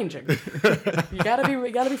is changing. You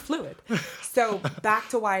gotta be fluid. So back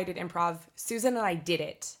to why I did improv. Susan and I did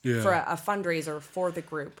it for a fundraiser for the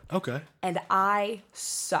group. Okay. And I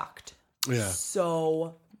sucked Yeah.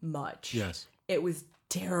 so much. Yes. It was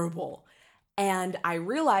terrible. And I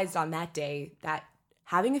realized on that day that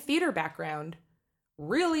having a theater background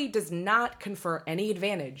really does not confer any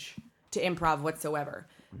advantage to improv whatsoever.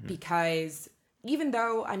 Because even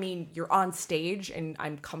though, I mean, you're on stage and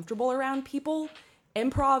I'm comfortable around people,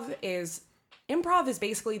 improv is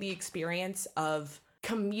basically the experience of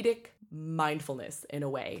comedic mindfulness in a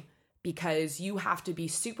way, because you have to be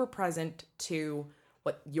super present to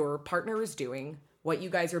what your partner is doing, what you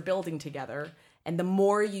guys are building together. And the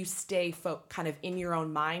more you stay kind of in your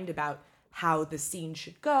own mind about how the scene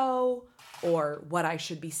should go or what I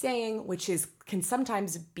should be saying, which can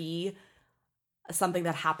sometimes be something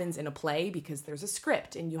that happens in a play because there's a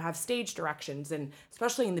script and you have stage directions, and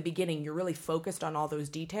especially in the beginning you're really focused on all those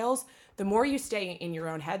details. The more you stay in your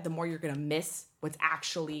own head, the more you're going to miss what's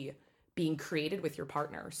actually being created with your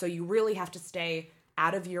partner. So you really have to stay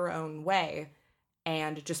out of your own way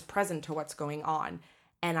and just present to what's going on.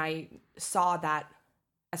 And I saw that,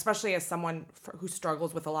 especially as someone who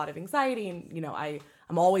struggles with a lot of anxiety, and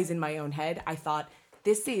I'm always in my own head, I thought,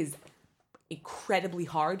 this is incredibly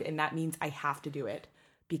hard, and that means I have to do it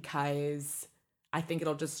because I think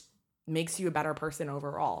it'll just makes you a better person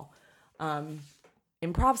overall.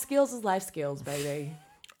 Improv skills is life skills, baby.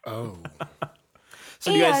 Oh.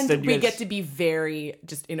 So we get to be very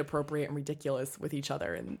just inappropriate and ridiculous with each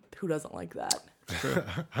other, and who doesn't like that? True.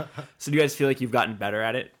 So do you guys feel like you've gotten better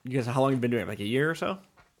at it? You guys, how long have you been doing it? Like a year or so? A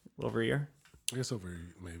little over a year? I guess over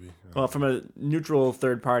maybe. Well, from a neutral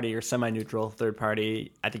third party or semi-neutral third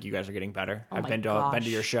party, I think you guys are getting better. I've been to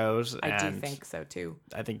your shows, and I do think so too.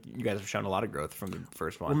 I think you guys have shown a lot of growth from the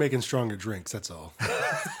first one. We're making stronger drinks, that's all.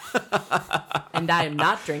 And I am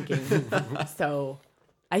not drinking. So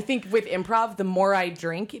I think with improv, the more I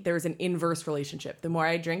drink, there's an inverse relationship. The more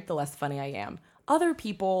I drink, the less funny I am. Other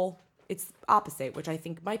people, it's opposite, which I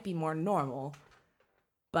think might be more normal.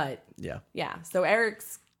 But yeah. So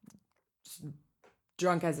Eric's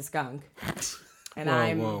drunk as a skunk, and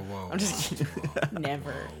I'm just kidding.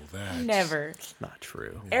 Never. It's not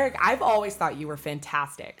true. Eric, I've always thought you were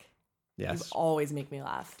fantastic. Yes. You always make me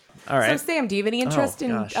laugh. All right. So Sam, do you have any interest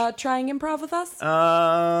in trying improv with us?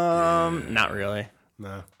 Not really.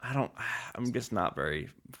 No. I'm just not very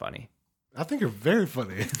funny. I think you're very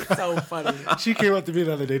funny. So funny. She came up to me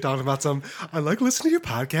the other day talking about I like listening to your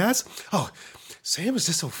podcast. Oh, Sam is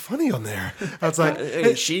just so funny on there. I was like,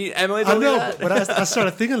 Emily I told me know, that? but I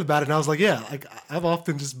started thinking about it, and I was like, yeah, like I've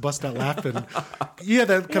often just bust out laughing. Yeah,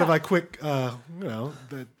 that kind of like quick,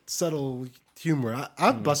 that subtle humor.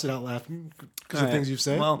 I've busted out laughing because of things you've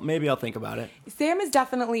said. Well, maybe I'll think about it. Sam is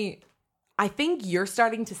definitely, I think you're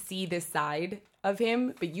starting to see this side of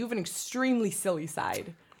him, but you have an extremely silly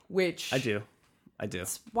side, which I do.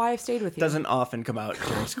 That's why I've stayed with you. Doesn't often come out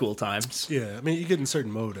during school times. Yeah, I mean, you get in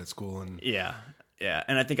certain mode at school, and Yeah,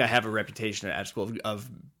 and I think I have a reputation at school of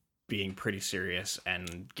being pretty serious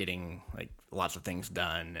and getting like lots of things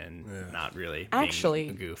done and not really actually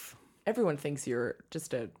being a goof. Everyone thinks you're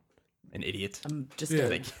just an idiot. Just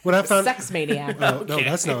when I found sex maniac. No,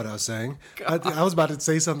 that's not what I was saying. I was about to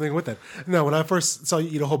say something with it. No, when I first saw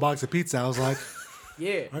you eat a whole box of pizza, I was like,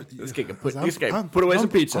 yeah. This guy put away some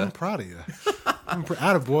pizza. I'm proud of you. I'm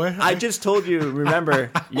proud of boy. I just told you,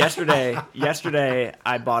 remember, yesterday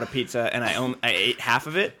I bought a pizza and I ate half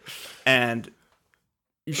of it, and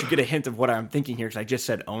you should get a hint of what I'm thinking here because I just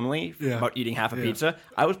said only about eating half a pizza.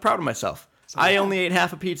 I was proud of myself. I only ate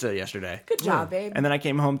half a pizza yesterday. Good job, babe. And then I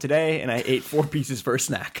came home today and I ate 4 pieces for a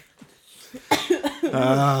snack.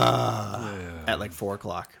 At like 4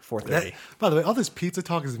 o'clock, 4:30. By the way, all this pizza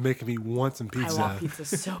talk is making me want some pizza. I want pizza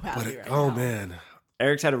so badly right oh now. man.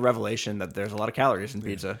 Eric's had a revelation that there's a lot of calories in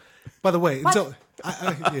pizza. By the way, so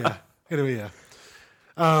anyway,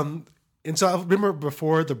 and so I remember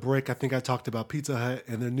before the break, I think I talked about Pizza Hut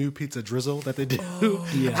and their new pizza drizzle that they do.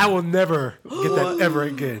 I will never get that ever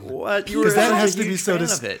again. What? Because that has to be so.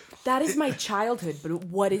 That is my childhood, but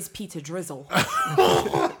what is pizza drizzle? That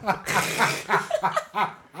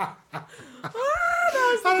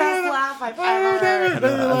was the best laugh I've ever heard.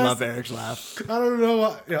 I love Eric's laugh. I don't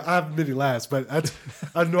know. I have many laughs, but I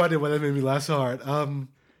have no idea why that made me laugh so hard.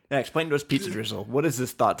 Yeah, explain to us pizza drizzle. What is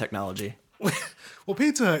this thought technology? Well,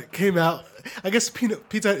 Pizza Hut came out. I guess Pizza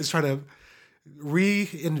Hut is trying to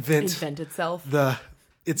reinvent Invent itself.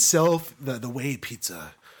 the way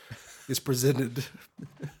pizza is presented.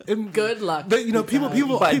 And Good luck.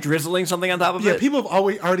 people By drizzling something on top of yeah, it? people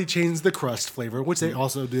have already changed the crust flavor, which they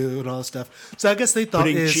also do and all that stuff. So I guess they thought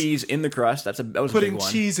Putting cheese in the crust. That was a big putting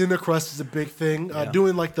one. cheese in the crust is a big thing.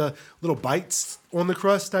 Doing like the little bites on the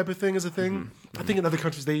crust type of thing is a thing. I think in other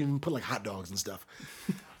countries they even put like hot dogs and stuff.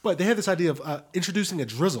 But they have this idea of introducing a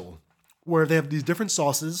drizzle, where they have these different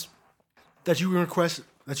sauces that you can request.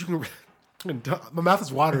 That you can. My mouth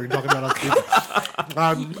is watering talking about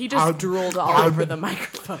it. He just drooled all over the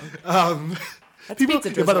microphone. That's pizza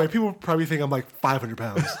drizzle. By the way, people probably think I'm like 500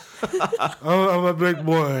 pounds. I'm a big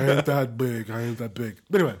boy. I ain't that big.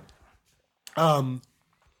 But anyway,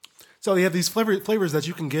 so they have these flavors that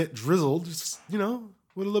you can get drizzled, just, with a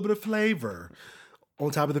little bit of flavor on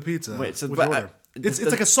top of the pizza. Wait, so with your order. It's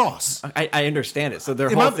like a sauce. I understand it. So their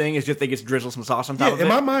whole thing is just they just drizzle some sauce on top of it? In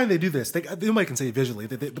my mind, they do this. Nobody can say it visually,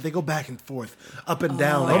 but they go back and forth, up and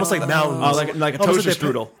down, almost like mountains. Oh, like a Almost toaster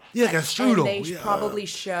strudel. Yeah, like a strudel. And they probably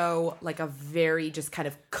show like a very just kind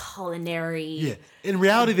of culinary. Yeah. In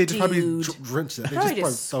reality, they just probably Dude. drench it. They Probably just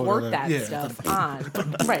just throw it squirt in that there. Yeah. stuff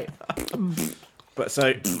on. Right. But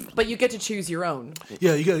But you get to choose your own.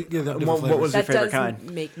 Yeah, you get different what flavors. was your That favorite does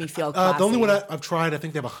kind? make me feel classy. The only one I've tried, I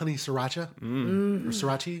think they have a honey sriracha. Or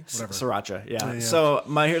sriracha, whatever. Sriracha, yeah. Yeah. So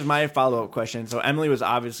here's my follow-up question. So Emily was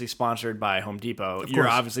obviously sponsored by Home Depot. You're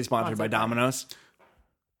course. obviously sponsored by Sponsored by- Domino's.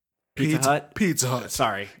 Pizza Hut? Pizza Hut.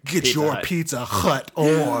 Sorry. Get Pizza your Hut. Pizza Hut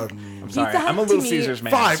on. Sorry, Hut I'm a to Little me- Caesars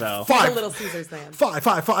man, Five, so... five. The Little Caesars man. Five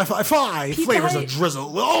flavors Hut- of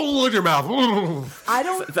drizzle. Oh, look at your mouth. I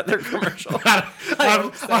don't. Is that their commercial?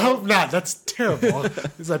 I hope not. That's terrible.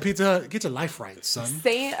 It's like Pizza Hut. Get your life right, son.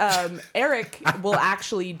 Say, Eric will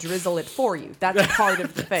actually drizzle it for you. That's part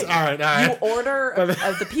of the thing. All right. You order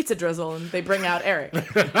the pizza drizzle, and they bring out Eric.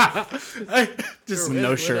 Just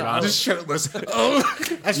No shirt on. Just shirtless. Oh,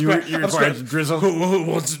 You require drizzle? Who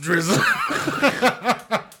wants a drizzle?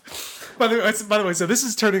 By the way, so this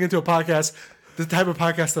is turning into a podcast, the type of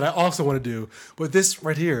podcast that I also want to do. But this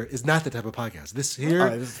right here is not the type of podcast. This here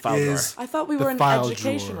this is the file is I thought we the were an file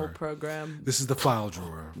educational drawer. program. This is the file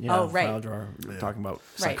drawer. Yeah, Oh, right. file drawer. We're talking about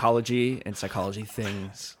Right. psychology and psychology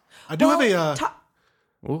things. I do have a.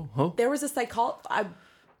 Oh. There was a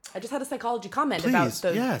I just had a psychology comment Please,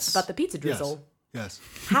 about yes. the pizza drizzle. Yes.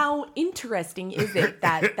 How interesting is it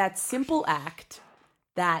that that simple act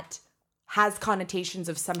that has connotations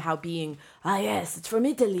of somehow being yes, it's from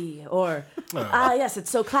Italy, or yes, it's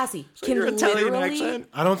so classy, can Your Italian literally accent?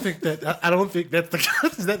 I don't think that's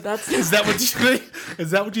the. Is that what you think?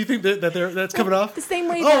 Is that what you think that's coming off? the same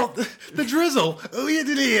way Oh, that the drizzle. Oh,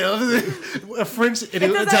 yeah, a French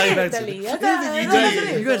Italian accent.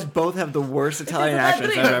 Italy. You guys both have the worst Italian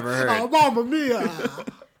accents I've ever heard. Oh, mamma mia!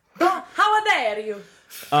 How dare you?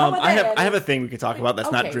 I have a thing we could talk about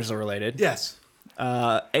that's not Okay. drizzle related. Yes.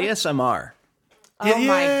 ASMR. Oh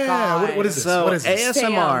my god! What is this? So What is this?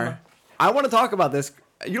 ASMR. Sam. I want to talk about this.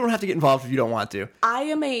 You don't have to get involved if you don't want to. I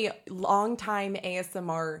am a longtime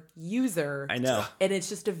ASMR user. I know. And it's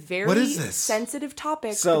just a very What is this? sensitive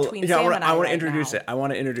topic So between yeah, Sam and I want right to introduce now. it. I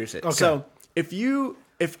want to introduce it. Okay. So if you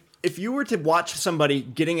were to watch somebody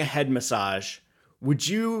getting a head massage, would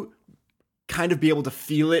you kind of be able to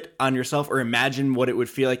feel it on yourself or imagine what it would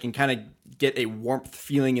feel like and kind of get a warmth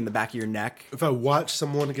feeling in the back of your neck? If I watch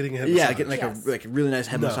someone getting a head Yeah, massage. getting Yes. a really nice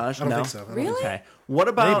head No, massage. I don't no? think so. I don't Really? think so. Okay. What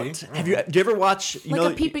about Maybe. do you ever watch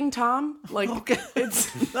Like a peeping Tom? Like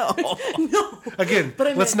it's No. no. Again, But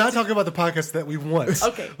I let's meant- not talk about the podcast that we want.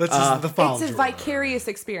 Okay. Let's just the file It's a drawer. vicarious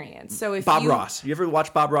experience. So if Bob you Ross. You ever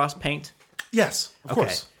watch Bob Ross paint? Yes, of Okay.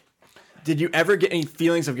 course. Did you ever get any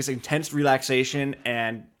feelings of just intense relaxation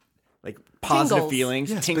and like positive Tingles. feelings,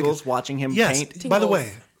 Yes, tingles because- watching him Yes. paint? By the Tingles.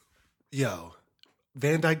 way,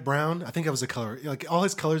 Van Dyke Brown. I think that was a color. Like all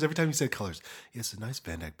his colors. Every time you said colors, yes, a nice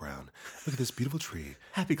Van Dyke Brown. Look at this beautiful tree.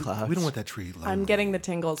 Happy clouds. We don't want that tree. Lonely. I'm getting the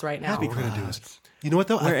tingles right now. What we're gonna do is, you know what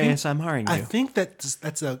though? We're I think, ASMRing I you. think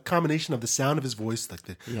that's a combination of the sound of his voice, like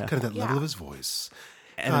the Yeah. kind of that level Yeah. of his voice.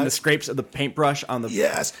 And then the scrapes of the paintbrush on the.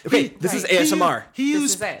 Yes. Okay, He- this is right. ASMR. He This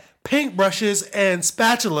used is it. paintbrushes and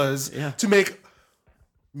spatulas Yeah. to make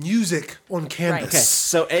music on canvas. Okay,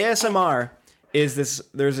 so ASMR is this.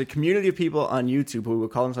 There's a community of people on YouTube who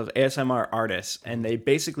would call themselves ASMR artists, and they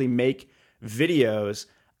basically make videos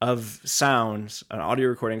of sounds and audio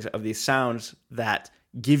recordings of these sounds that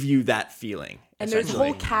give you that feeling. And there's essentially.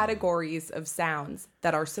 whole categories of sounds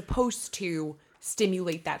that are supposed to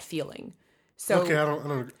stimulate that feeling. So Okay, I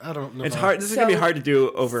don't know. It's if hard. This is gonna be hard to do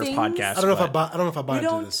over a things- podcast. I don't know but- if I buy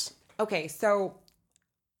into this. Okay, so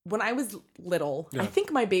when I was little, I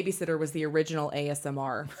think my babysitter was the original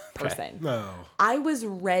ASMR person. No. I was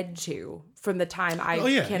read to from the time I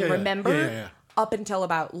can yeah. remember Yeah. up until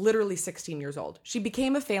about literally 16 years old. She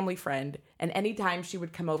became a family friend, and anytime she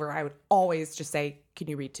would come over, I would always just say, "Can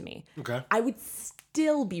you read to me?" Okay. I would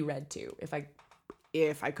still be read to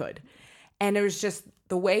if I could. And it was just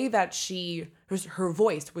the way that her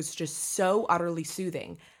voice was just so utterly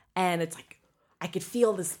soothing. And it's like, I could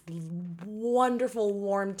feel this wonderful,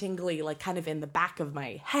 warm, tingly, like kind of in the back of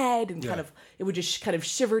my head, and it would just kind of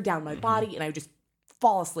shiver down my body, and I would just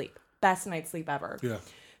fall asleep. Best night's sleep ever. Yeah.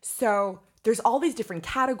 So there's all these different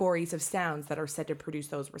categories of sounds that are said to produce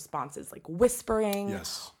those responses, like whispering,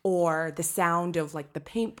 Yes. or the sound of like the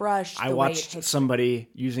paintbrush. I the way it watched hits somebody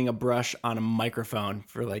using a brush on a microphone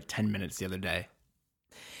for like 10 minutes the other day.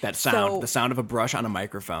 That sound, the sound of a brush on a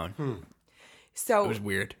microphone. So It was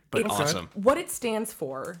weird, but it's- awesome. What it stands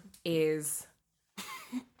for is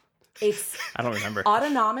it's I don't remember.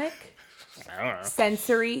 autonomic I don't know.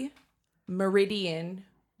 sensory meridian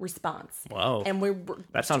response. Whoa. And we're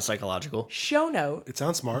That sounds psychological. show note. It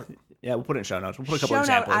sounds smart. Yeah, we'll put it in show notes. We'll put a couple Show note,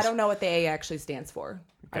 examples. I don't know what the A actually stands for.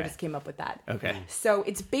 I Okay. just came up with that. Okay. So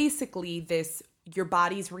it's basically your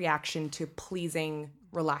body's reaction to pleasing,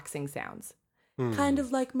 relaxing sounds. Kind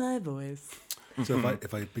of like my voice. So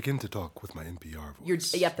if I begin to talk with my NPR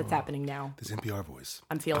voice, Yep, that's happening now. this NPR voice,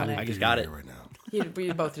 I'm feeling I it. just got it. right now.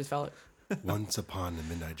 We both just felt it. Once upon a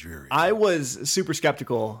midnight dreary. I was super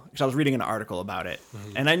skeptical because I was reading an article about it.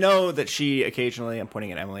 And I know that she occasionally, I'm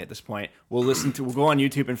pointing at Emily at this point, will go on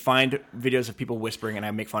YouTube and find videos of people whispering, and I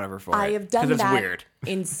make fun of her for it. I have done 'Cause it's that weird.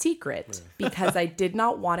 in secret because I did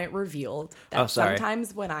not want it revealed that Oh, sorry.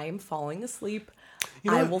 sometimes when I am falling asleep,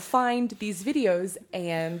 know I what? will find these videos,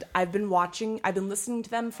 and I've been listening to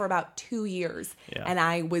them for about 2 years, Yeah. and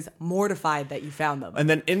I was mortified that you found them. And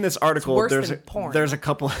then in this article, worse there's than porn. there's a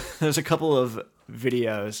couple of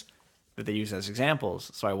videos that they use as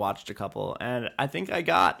examples. So I watched a couple, and I think I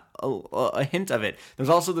got a hint of it. There's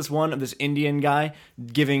also this one of this Indian guy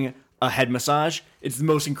giving a head massage. It's the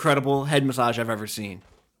most incredible head massage I've ever seen.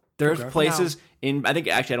 There's places in, I don't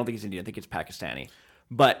think it's Indian. I think it's Pakistani.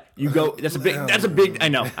 But you go. That's a big. I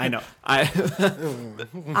know. I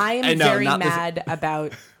am I know, very not this- mad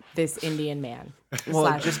about this Indian man. Well,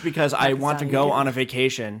 Slash just because I want to Pakistani go dude. on a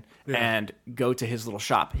vacation and go to his little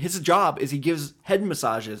shop. His job is he gives head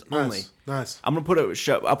massages only. Nice. I'm gonna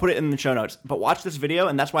I'll put it in the show notes. But watch this video,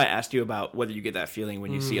 and that's why I asked you about whether you get that feeling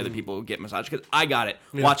when you see other people get massage, because I got it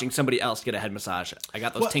watching somebody else get a head massage. I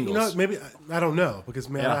got those Well, tingles. you know, maybe I don't know because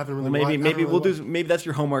man, I haven't really. Well, maybe I haven't really watched- maybe that's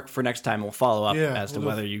your homework for next time. We'll follow up Yeah, as to we'll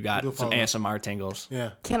do- whether you got we'll do a some follow-up. ASMR tingles.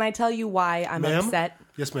 Yeah, Can I tell you why I'm ma'am. upset?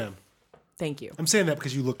 Yes, ma'am. Thank you. I'm saying that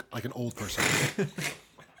because you look like an old person.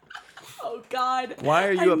 Oh God! Why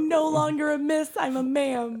are you I'm no longer a miss. I'm a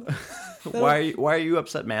ma'am. Why are you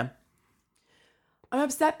upset, ma'am? I'm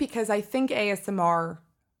upset because I think ASMR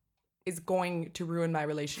is going to ruin my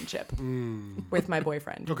relationship with my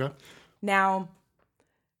boyfriend. Okay. Now,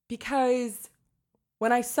 because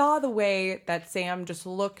when I saw the way that Sam just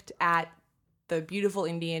looked at the beautiful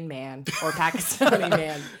Indian man or Pakistani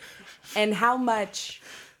man, and how much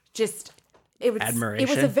just it was Admiration. It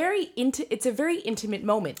was it's a very intimate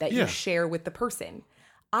moment that Yeah. you share with the person.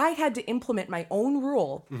 I had to implement my own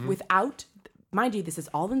rule without, mind you, this is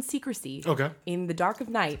all in secrecy. Okay. In the dark of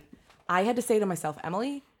night, I had to say to myself,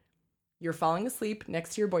 Emily, you're falling asleep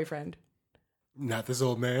next to your boyfriend. Not this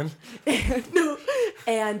old man. No.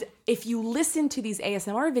 And if you listen to these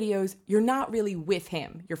ASMR videos, you're not really with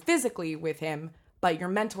him. You're physically with him, but you're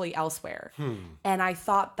mentally elsewhere. And I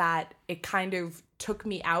thought that it kind of took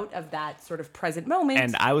me out of that sort of present moment.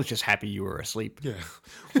 And I was just happy you were asleep. Yeah.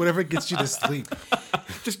 Whatever gets you to sleep.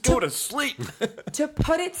 Just go to sleep. To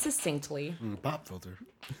put it succinctly, Pop filter.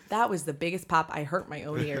 that was the biggest pop. I hurt my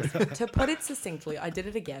own ears. To put it succinctly, I did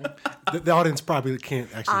it again. The audience probably can't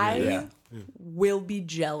actually. hear I will be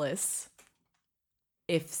jealous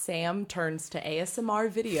if Sam turns to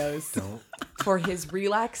ASMR videos for his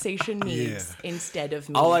relaxation needs instead of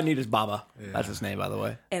me. All I need is Baba. That's his name, by the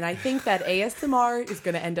way. And I think that ASMR is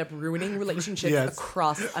going to end up ruining relationships Yes.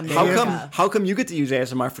 across America. How come you get to use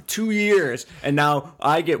ASMR for 2 years and now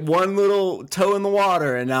I get one little toe in the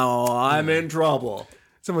water and now I'm in trouble?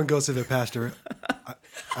 Someone goes to their pastor. I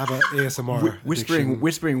have an ASMR addiction.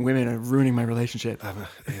 Whispering women are ruining my relationship. I have an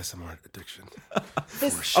ASMR addiction.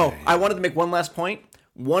 This- Oh, I wanted to make one last point.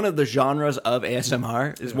 one of the genres of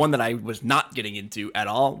ASMR is one that I was not getting into at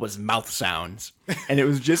all, was mouth sounds. And it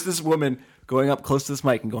was just this woman going up close to this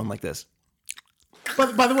mic and going like this.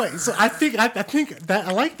 But by the way, so I think that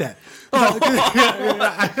I like that. We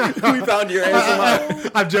found your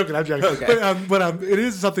ASMR. I'm joking. Okay. But it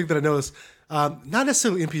is something that I noticed. Not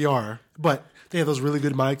necessarily NPR, but they have those really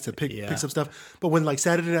good mics that picks up stuff. But when like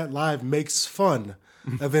Saturday Night Live makes fun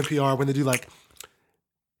of NPR when they do like,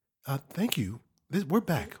 thank you. We're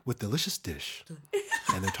back with Delicious Dish,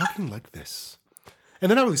 and they're talking like this, and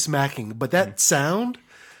they're not really smacking, but that sound,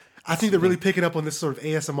 I think they're really picking up on this sort of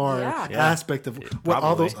ASMR aspect of what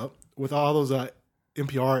all those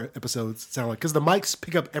NPR episodes sound like, because the mics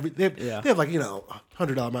pick up they have like $100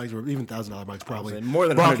 mics or even $1,000 mics probably, more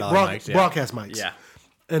than $100 mics, broadcast mics, yeah,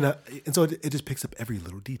 and so it just picks up every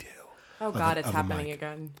little detail. Oh God, it's happening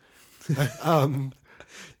again.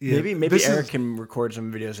 Yeah, maybe Eric can record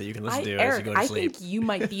some videos that you can listen to as you go to sleep. I think you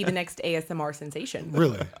might be the next ASMR sensation.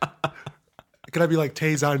 Really? Could I be like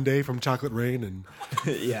Tay Zonday from Chocolate Rain? And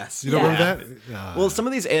yes, you don't remember that? Well, some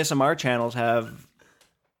of these ASMR channels have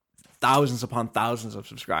thousands upon thousands of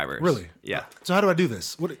subscribers. Really? Yeah. So how do I do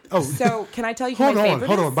this? So can I tell you? Hold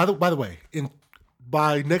on. By the way,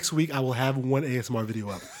 by next week I will have one ASMR video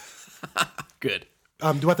up. Good. Do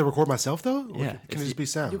I have to record myself though? Or Yeah. can it just be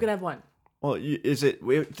sound? You can have one. Well,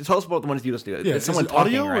 tell us about the ones you listen to. Yeah, Is someone is it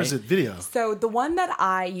audio talking, or right? is it video? So the one that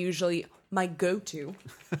I usually my go-to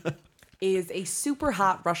is a super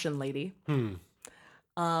hot Russian lady.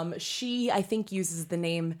 She I think uses the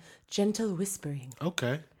name Gentle Whispering.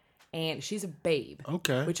 Okay. And she's a babe.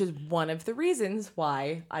 Okay. Which is one of the reasons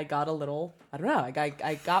why I got a little, I don't know,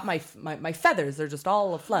 I got my feathers, they're just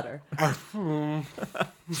all aflutter.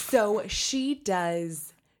 So she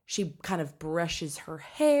kind of brushes her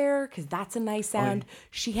hair, because that's a nice sound.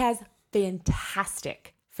 She has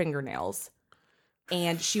fantastic fingernails.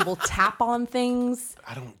 And she will tap on things.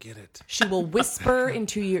 I don't get it. She will whisper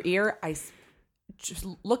into your ear. Just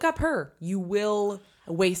look up her. You will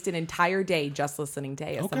waste an entire day just listening to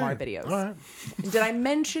ASMR videos. All right. Did I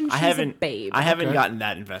mention she's a babe? I haven't gotten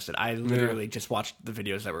that invested. I literally just watched the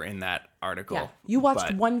videos that were in that article. Yeah. You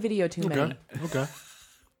watched one video too many. Okay.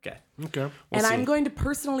 And I'm going to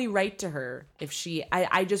personally write to her if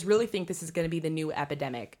I just really think this is going to be the new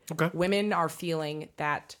epidemic. Okay. Women are feeling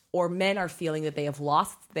that, or men are feeling that they have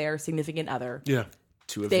lost their significant other. Yeah.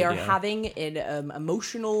 They are having an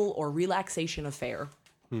emotional or relaxation affair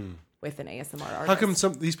with an ASMR artist. How come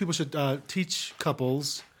these people should teach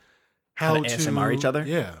couples how to ASMR each other?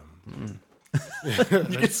 Yeah.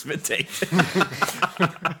 You can spit take.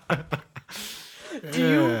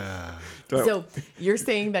 So you're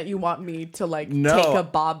saying that you want me to take a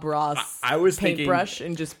Bob Ross I was paintbrush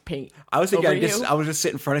and just paint? I was thinking over I would just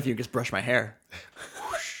sit in front of you and just brush my hair.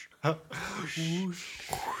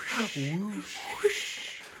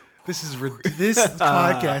 This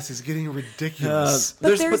podcast is getting ridiculous.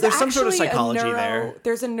 But there's some sort of actually psychology there.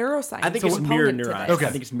 There's a neuroscience. I think it's mirror component to neurons. this. Okay. I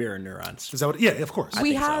think it's mirror neurons. Is that what? Yeah, of course.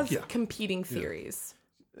 We think so. have competing theories.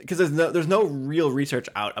 Because there's no real research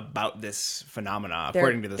out about this phenomena,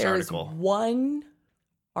 according to this article. There's one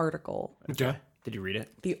article. Okay. Did you read it?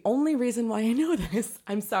 The only reason why I know this,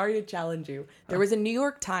 I'm sorry to challenge you. There was a New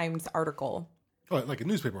York Times article, Oh, like a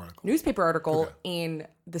newspaper article. in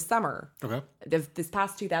the summer Okay. of this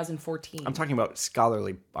past 2014. I'm talking about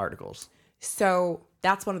scholarly articles. So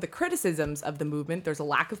that's one of the criticisms of the movement. There's a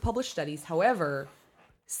lack of published studies. However,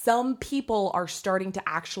 some people are starting to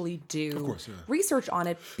actually do research on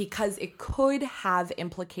it because it could have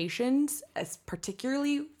implications,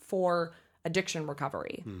 particularly for addiction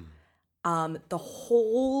recovery.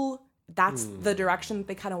 That's the direction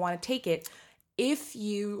they kind of want to take it. If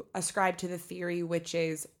you ascribe to the theory, which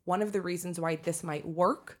is one of the reasons why this might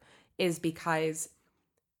work, is because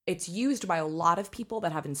it's used by a lot of people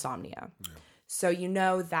that have insomnia. Yeah. So you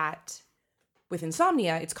know that with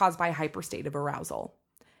insomnia, it's caused by a hyper state of arousal.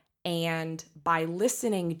 And by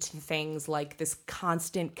listening to things like this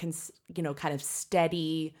constant, kind of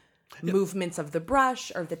steady movements of the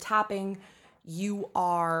brush or the tapping, you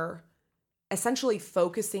are essentially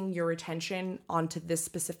focusing your attention onto this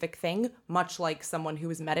specific thing, much like someone who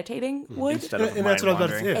is meditating would. Instead of And that's what I was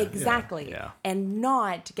about to say. Yeah, exactly. Yeah. And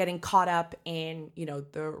not getting caught up in,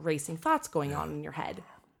 the racing thoughts going on in your head.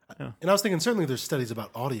 And I was thinking certainly there's studies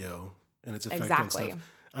about audio and its effect on stuff.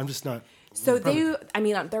 I'm just not. So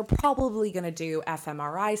they're probably going to do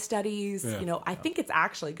fMRI studies. Yeah. I think it's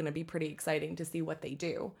actually going to be pretty exciting to see what they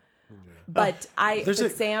do. But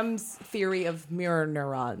Sam's theory of mirror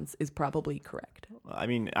neurons is probably correct. I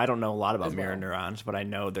mean, I don't know a lot about mirror neurons, but I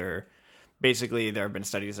know they're basically there have been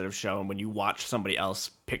studies that have shown when you watch somebody else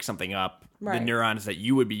pick something up, the Right. neurons that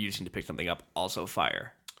you would be using to pick something up also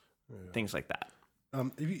fire. Things like that.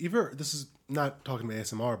 If you ever, this is not talking about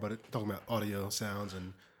ASMR, but talking about audio, sounds,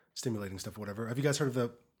 and stimulating stuff, whatever. Have you guys heard of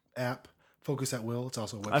the app Focus at Will? It's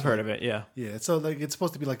also a website. I've heard of it, yeah. Yeah, so like it's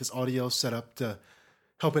supposed to be like this audio set up to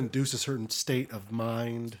help induce a certain state of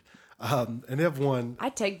mind. And they have one. I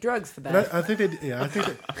take drugs for And that. I think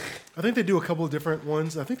I think they do a couple of different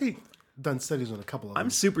ones. I think they done studies on a couple of them. I'm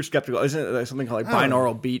super skeptical. Isn't it like something called like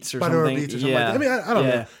binaural beats or Binaural something? beats or something like that. I mean, I don't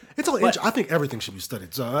Yeah. know. It's all. I think everything should be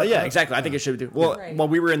studied. So Yeah, exactly. I think it should do. Well, Right. while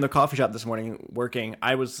we were in the coffee shop this morning working,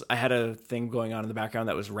 I had a thing going on in the background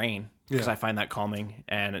that was rain because Yeah. I find that calming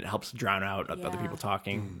and it helps drown out other Yeah. people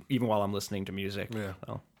talking, even while I'm listening to music. Yeah.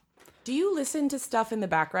 So, Do you listen to stuff in the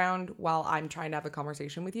background while I'm trying to have a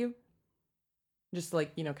conversation with you? Just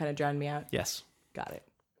like, kind of drown me out? yes, Got it.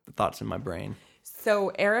 the thoughts in my brain, So,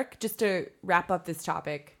 Eric, just to wrap up this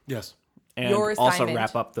topic, yes, and Your also assignment.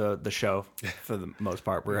 wrap up the show for the most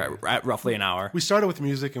part. We're at roughly an hour. we started with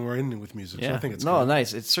music and we're ending with music. So I think it's no good.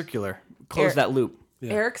 nice. It's circular. Close Eric- that loop.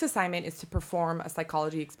 Yeah. Eric's assignment is to perform a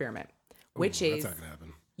psychology experiment, which That's is not gonna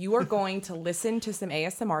happen. you are going to listen to some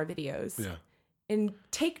ASMR videos Yeah, and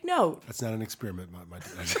take note. that's not an experiment, my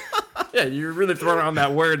Yeah, you're really throwing around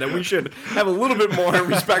that word that we should have a little bit more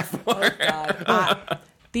respect for.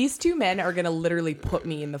 These two men are going to literally put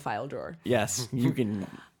me in the file drawer. Yes, you can.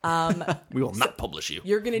 We will not publish you.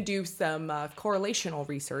 You're going to do some correlational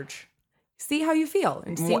research. See how you feel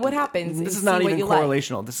and see what happens. This and is not see what even you like.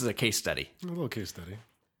 correlational. This is a case study. a little case study.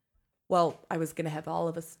 Well, I was going to have all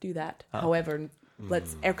of us do that. However,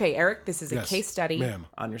 okay, Eric, this is a Yes, case study. ma'am.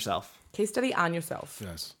 On yourself. Case study on yourself.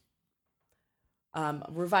 Yes.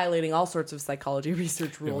 We're violating all sorts of psychology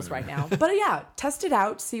research rules right now. But yeah, test it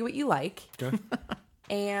out, see what you like, Okay.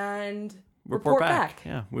 and Report back.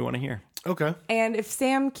 Yeah, we want to hear. Okay. And if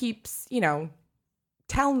Sam keeps,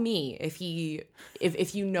 tell me if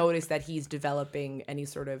you notice that he's developing any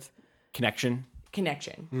sort of Connection,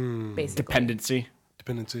 connection, basically. dependency.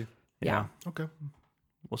 Dependency. Yeah. Okay.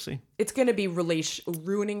 We'll see. It's going to be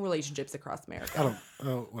ruining relationships across America. I don't.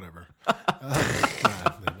 Oh, whatever.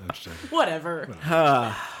 I'm just joking. Whatever.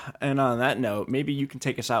 And on that note, maybe you can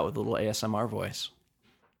take us out with a little ASMR voice.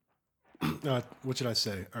 What should I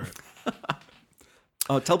say? All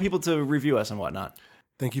right. Tell people to review us and whatnot.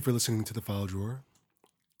 Thank you for listening to the File Drawer.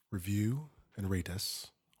 Review and rate us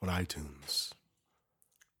on iTunes.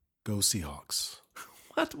 Go Seahawks.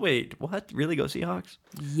 What? Wait, what? Really go Seahawks?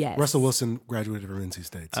 Yes. Russell Wilson graduated from NC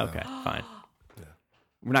State. So. Okay, fine.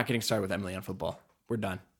 We're not getting started with Emily on football. We're done.